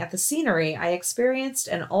looking at the scenery, I experienced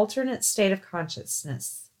an alternate state of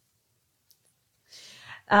consciousness.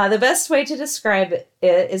 The best way to describe it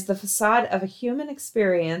is the facade of a human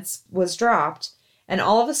experience was dropped, and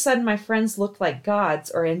all of a sudden my friends looked like gods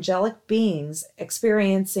or angelic beings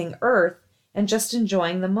experiencing Earth and just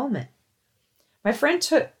enjoying the moment. My friend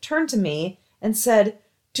turned to me and said,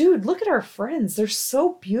 "Dude, look at our friends. They're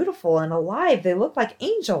so beautiful and alive. They look like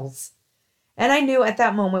angels." And I knew at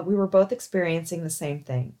that moment we were both experiencing the same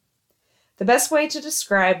thing. The best way to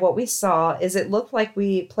describe what we saw is it looked like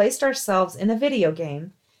we placed ourselves in a video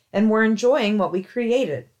game and were enjoying what we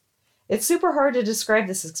created. It's super hard to describe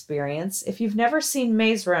this experience. If you've never seen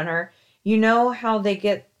Maze Runner, you know how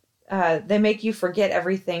they make you forget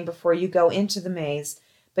everything before you go into the maze,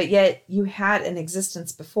 but yet you had an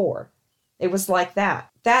existence before. It was like that.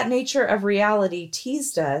 That nature of reality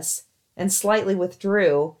teased us and slightly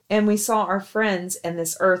withdrew, and we saw our friends and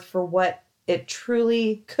this earth for what it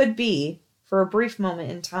truly could be for a brief moment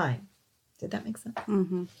in time. Did that make sense?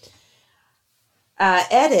 Mm-hmm.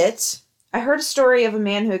 Edit. I heard a story of a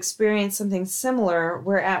man who experienced something similar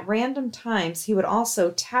where at random times he would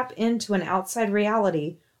also tap into an outside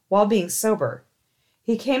reality while being sober.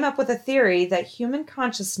 He came up with a theory that human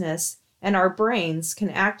consciousness and our brains can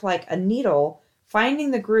act like a needle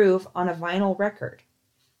finding the groove on a vinyl record.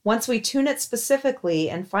 Once we tune it specifically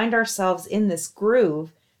and find ourselves in this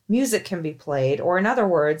groove, music can be played, or in other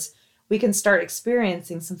words, we can start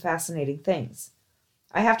experiencing some fascinating things.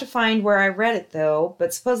 I have to find where I read it, though,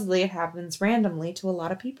 but supposedly it happens randomly to a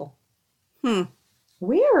lot of people.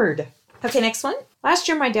 Weird. Okay, next one. Last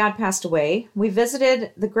year, my dad passed away. We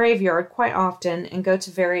visited the graveyard quite often and go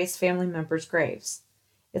to various family members' graves.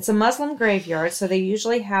 It's a Muslim graveyard, so they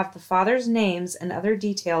usually have the father's names and other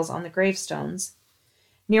details on the gravestones.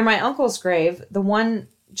 Near my uncle's grave, the one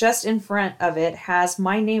just in front of it has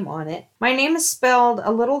my name on it. My name is spelled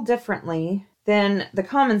a little differently than the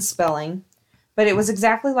common spelling, but it was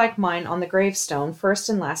exactly like mine on the gravestone, first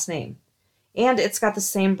and last name. And it's got the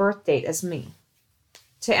same birth date as me.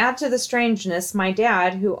 To add to the strangeness, my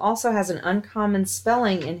dad, who also has an uncommon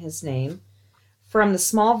spelling in his name, from the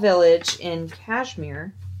small village in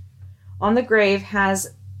Kashmir, on the grave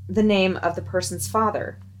has the name of the person's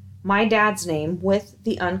father, my dad's name with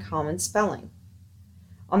the uncommon spelling.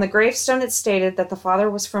 On the gravestone it stated that the father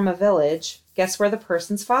was from a village. Guess where the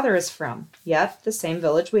person's father is from? Yep, the same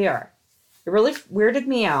village we are. It really weirded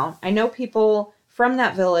me out. I know people from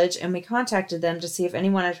that village, and we contacted them to see if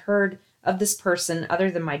anyone had heard of this person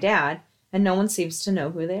other than my dad, and no one seems to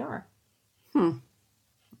know who they are.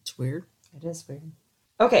 That's weird. It is weird.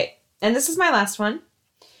 Okay, and this is my last one.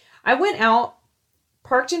 I went out,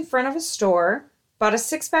 parked in front of a store, bought a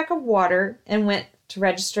 6-pack of water, and went to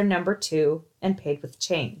register number 2 and paid with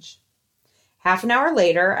change. Half an hour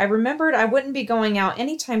later, I remembered I wouldn't be going out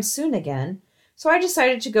anytime soon again, so I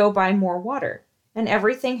decided to go buy more water, and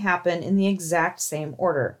everything happened in the exact same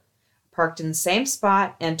order. Parked in the same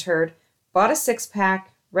spot, entered, bought a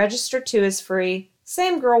 6-pack, register 2 is free,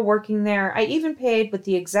 same girl working there. I even paid with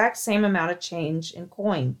the exact same amount of change in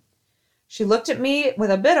coin. She looked at me with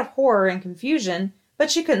a bit of horror and confusion, but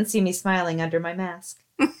she couldn't see me smiling under my mask.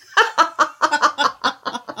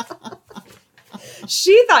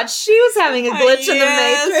 She thought she was having a glitch in the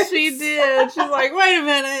Matrix. She did. She's like, wait a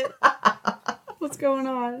minute. What's going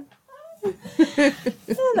on?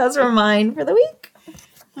 Those were mine for the week.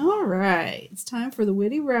 All right. It's time for the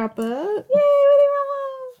witty wrap-up. Yay, witty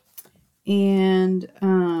wrap-up. And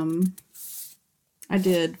I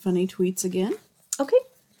did funny tweets again. Okay.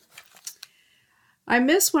 I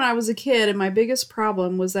miss when I was a kid, and my biggest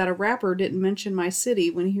problem was that a rapper didn't mention my city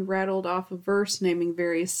when he rattled off a verse naming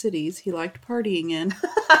various cities he liked partying in.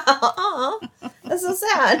 Aww, that's so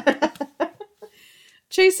sad.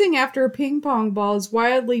 Chasing after a ping pong ball is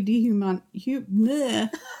wildly dehumanizing.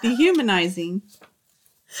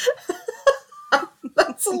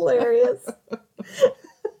 That's hilarious.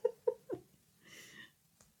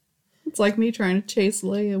 It's like me trying to chase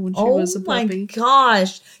Leia when she was a puppy. Oh my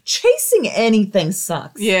gosh. Chasing anything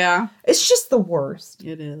sucks. Yeah. It's just the worst.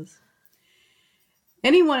 It is.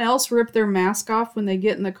 Anyone else rip their mask off when they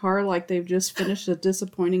get in the car like they've just finished a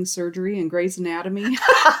disappointing surgery in Grey's Anatomy? That's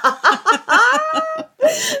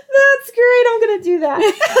great. I'm going to do that.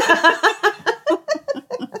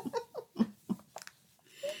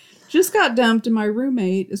 Just got dumped and my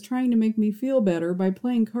roommate is trying to make me feel better by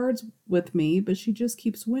playing cards with me, but she just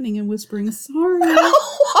keeps winning and whispering, sorry.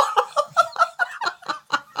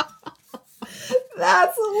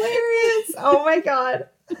 That's hilarious. Oh my God.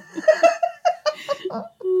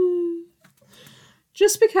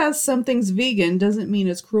 Just because something's vegan doesn't mean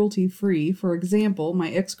it's cruelty-free. For example, my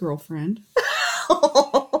ex-girlfriend.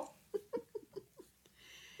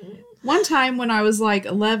 One time when I was like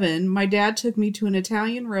 11, my dad took me to an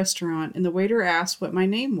Italian restaurant and the waiter asked what my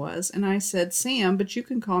name was. And I said, Sam, but you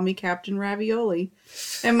can call me Captain Ravioli.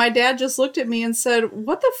 And my dad just looked at me and said,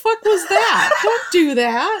 what the fuck was that? Don't do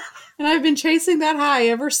that. And I've been chasing that high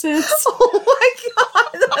ever since. Oh my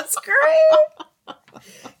God, that's great.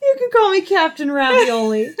 You can call me Captain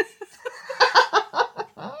Ravioli.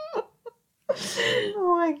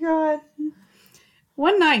 Oh my God.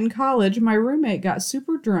 One night in college, my roommate got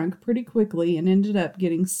super drunk pretty quickly and ended up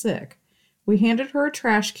getting sick. We handed her a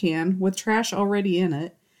trash can with trash already in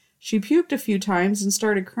it. She puked a few times and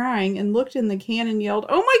started crying and looked in the can and yelled,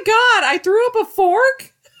 "Oh my God, I threw up a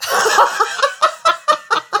fork?"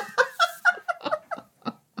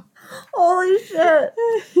 Holy shit.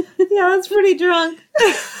 Yeah, that's pretty drunk.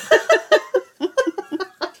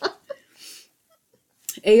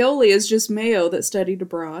 Aioli is just mayo that studied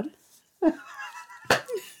abroad.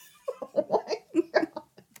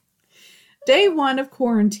 Day 1 of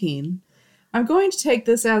quarantine. I'm going to take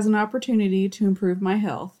this as an opportunity to improve my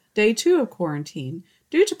health. Day 2 of quarantine.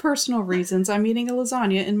 Due to personal reasons, I'm eating a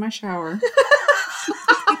lasagna in my shower.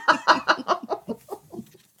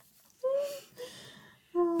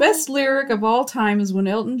 Best lyric of all time is when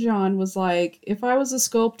Elton John was like, if I was a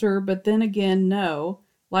sculptor, but then again, no.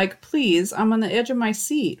 Like, please, I'm on the edge of my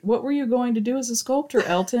seat. What were you going to do as a sculptor,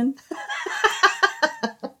 Elton?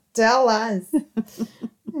 Tell us.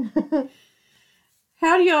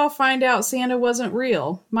 How do y'all find out Santa wasn't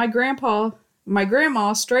real? My grandma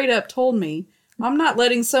straight up told me, I'm not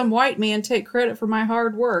letting some white man take credit for my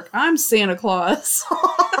hard work. I'm Santa Claus.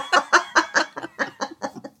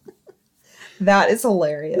 That is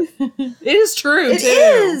hilarious. It is true, It too.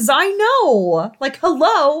 is. I know. Like,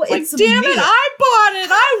 hello. Like, It's damn me. it, I bought it.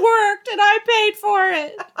 I worked and I paid for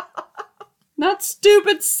it. Not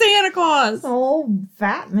stupid Santa Claus. Oh,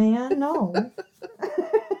 fat man. No.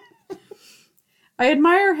 I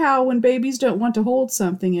admire how when babies don't want to hold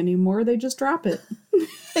something anymore, they just drop it.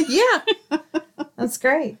 Yeah. That's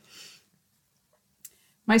great.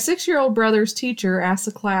 My 6-year-old brother's teacher asked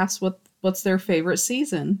the class what's their favorite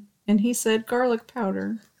season, and he said garlic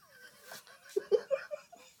powder.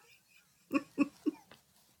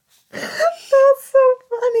 That's so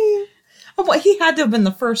funny. Oh, well, he had to have been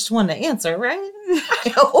the first one to answer, right?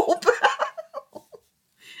 I hope.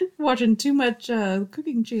 Watching too much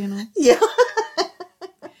cooking channel. Yeah.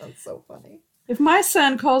 That's so funny. If my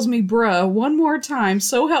son calls me bruh one more time,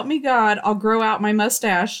 so help me God, I'll grow out my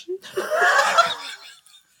mustache.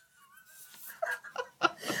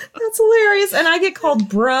 That's hilarious. And I get called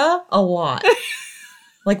bruh a lot.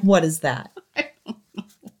 Like, what is that?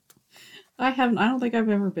 I don't think I've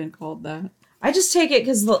ever been called that. I just take it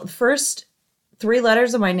because the first 3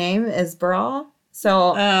 letters of my name is bra.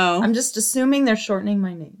 So I'm just assuming they're shortening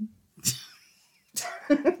my name.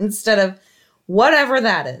 Instead of whatever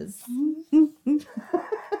that is.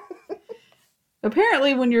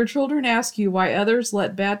 Apparently, when your children ask you why others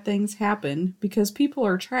let bad things happen, because people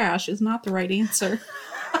are trash is not the right answer.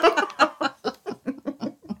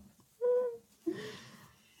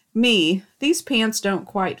 Me, these pants don't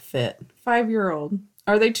quite fit. 5-year-old.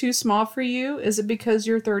 Are they too small for you? Is it because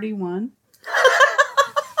you're 31?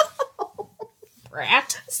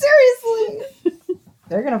 Brat. Seriously.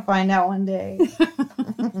 They're going to find out one day.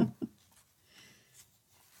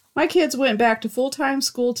 My kids went back to full-time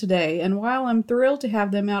school today, and while I'm thrilled to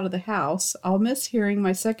have them out of the house, I'll miss hearing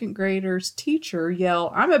my 2nd grader's teacher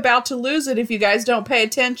yell, "I'm about to lose it if you guys don't pay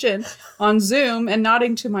attention," on Zoom, and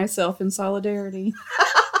nodding to myself in solidarity.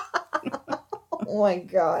 Oh my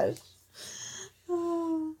gosh.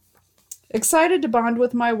 Excited to bond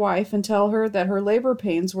with my wife and tell her that her labor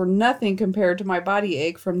pains were nothing compared to my body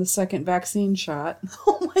ache from the 2nd vaccine shot.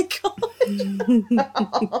 Oh my God.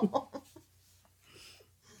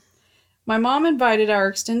 My mom invited our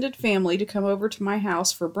extended family to come over to my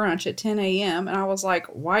house for brunch at 10 a.m. And I was like,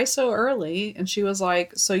 why so early? And she was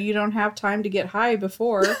like, so you don't have time to get high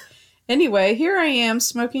before. Anyway, here I am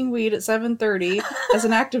smoking weed at 7:30 as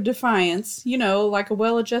an act of defiance, you know, like a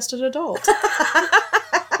well-adjusted adult.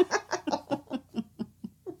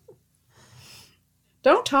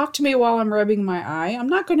 Don't talk to me while I'm rubbing my eye. I'm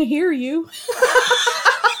not going to hear you.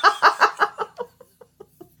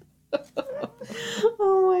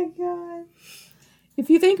 Oh my God. If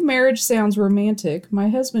you think marriage sounds romantic, my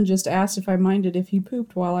husband just asked if I minded if he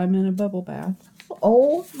pooped while I'm in a bubble bath.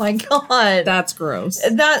 Oh my God. That's gross.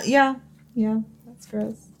 Yeah, that's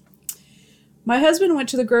gross. My husband went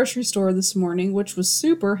to the grocery store this morning, which was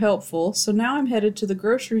super helpful, so now I'm headed to the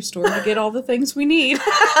grocery store to get all the things we need.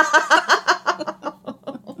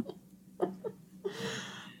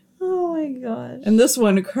 Oh my gosh. And this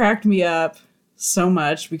one cracked me up so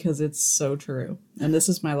much because it's so true. And this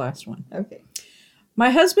is my last one. Okay.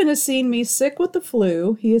 My husband has seen me sick with the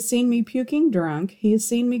flu. He has seen me puking drunk. He has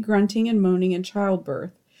seen me grunting and moaning in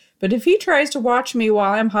childbirth. But if he tries to watch me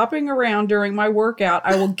while I'm hopping around during my workout,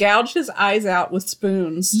 I will gouge his eyes out with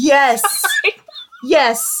spoons. Yes.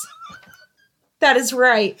 Yes. That is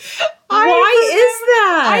right. Why is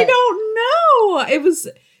that? I don't know. It was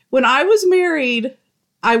when I was married,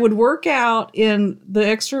 I would work out in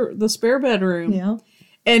the spare bedroom. Yeah.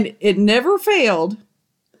 And it never failed.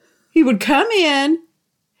 He would come in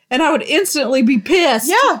and I would instantly be pissed.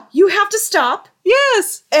 Yeah. You have to stop.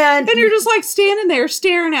 Yes. And you're just like standing there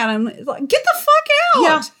staring at him. Like, get the fuck out.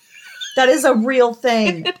 Yeah. That is a real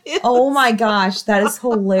thing. It is. Oh my gosh. That is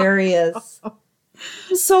hilarious.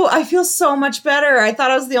 So I feel so much better. I thought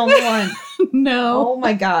I was the only one. No. Oh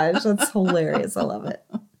my gosh. That's hilarious. I love it.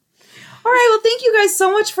 All right. Well, thank you guys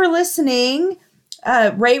so much for listening.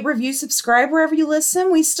 Rate, review, subscribe wherever you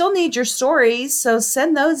listen. We still need your stories. So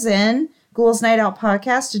send those in.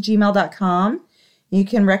 GhoulsNightOutPodcast@gmail.com. You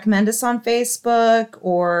can recommend us on Facebook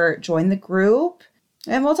or join the group.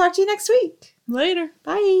 And we'll talk to you next week. Later.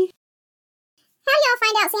 Bye. How y'all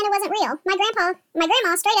find out Santa wasn't real? My grandma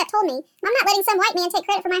straight up told me, I'm not letting some white man take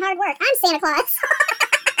credit for my hard work. I'm Santa Claus.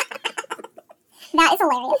 That is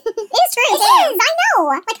hilarious. It is true. It is. I know.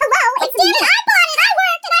 Like, hello. It's Santa. I bought it. I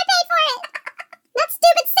worked and I paid for it. Not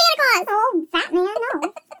stupid Santa Claus. Oh, fat man.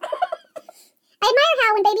 No. I admire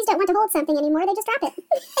how when babies don't want to hold something anymore, they just drop it.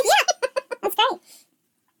 Yeah. That's great.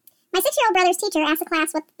 My 6-year-old brother's teacher asked the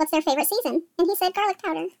class what's their favorite season, and he said garlic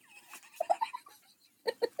powder.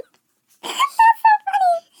 That's so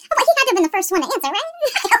funny. Oh, he had to have been the first one to answer, right?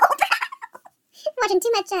 I hope. Watching too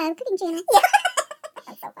much cooking channel. Yeah.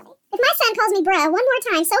 That's so funny. If my son calls me bruh one more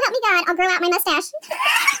time, so help me God, I'll grow out my mustache.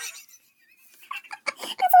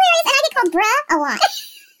 That's hilarious. And I get called bruh a lot.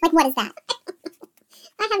 Like, what is that?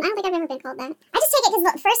 I don't think I've ever been called that. I just take it because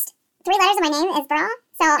the first 3 letters of my name is bra,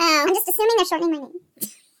 so I'm just assuming they're shortening my name.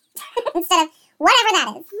 Instead of whatever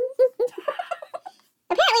that is.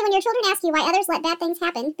 Apparently, when your children ask you why others let bad things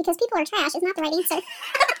happen, because people are trash is not the right answer.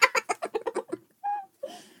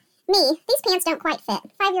 Me, these pants don't quite fit.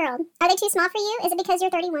 5-year-old. Are they too small for you? Is it because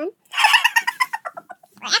you're 31?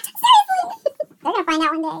 Rat. Seriously? They're gonna find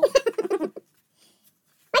out one day.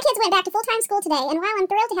 My kids went back to full-time school today, and while I'm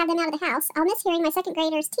thrilled to have them out of the house, I'll miss hearing my second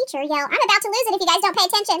grader's teacher yell, I'm about to lose it if you guys don't pay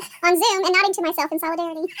attention, on Zoom, and nodding to myself in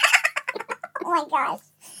solidarity. Oh my gosh.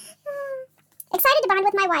 Excited to bond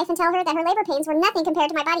with my wife and tell her that her labor pains were nothing compared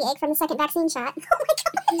to my body ache from the second vaccine shot.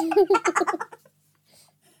 Oh my God.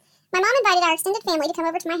 My mom invited our extended family to come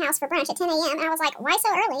over to my house for brunch at 10 a.m. And I was like, why so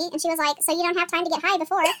early? And she was like, so you don't have time to get high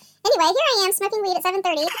before. Anyway, here I am smoking weed at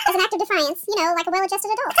 7:30 as an act of defiance, you know, like a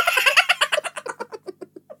well-adjusted adult.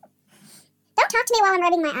 Don't talk to me while I'm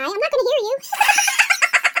rubbing my eye. I'm not going to hear you.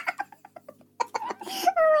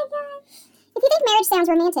 Oh my God. If you think marriage sounds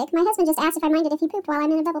romantic, my husband just asked if I minded if he pooped while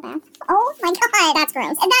I'm in a bubble bath. Oh my God. That's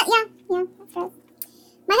gross. And yeah, that's gross.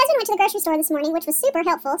 My husband went to the grocery store this morning, which was super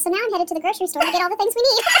helpful, so now I'm headed to the grocery store to get all the things we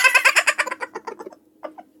need.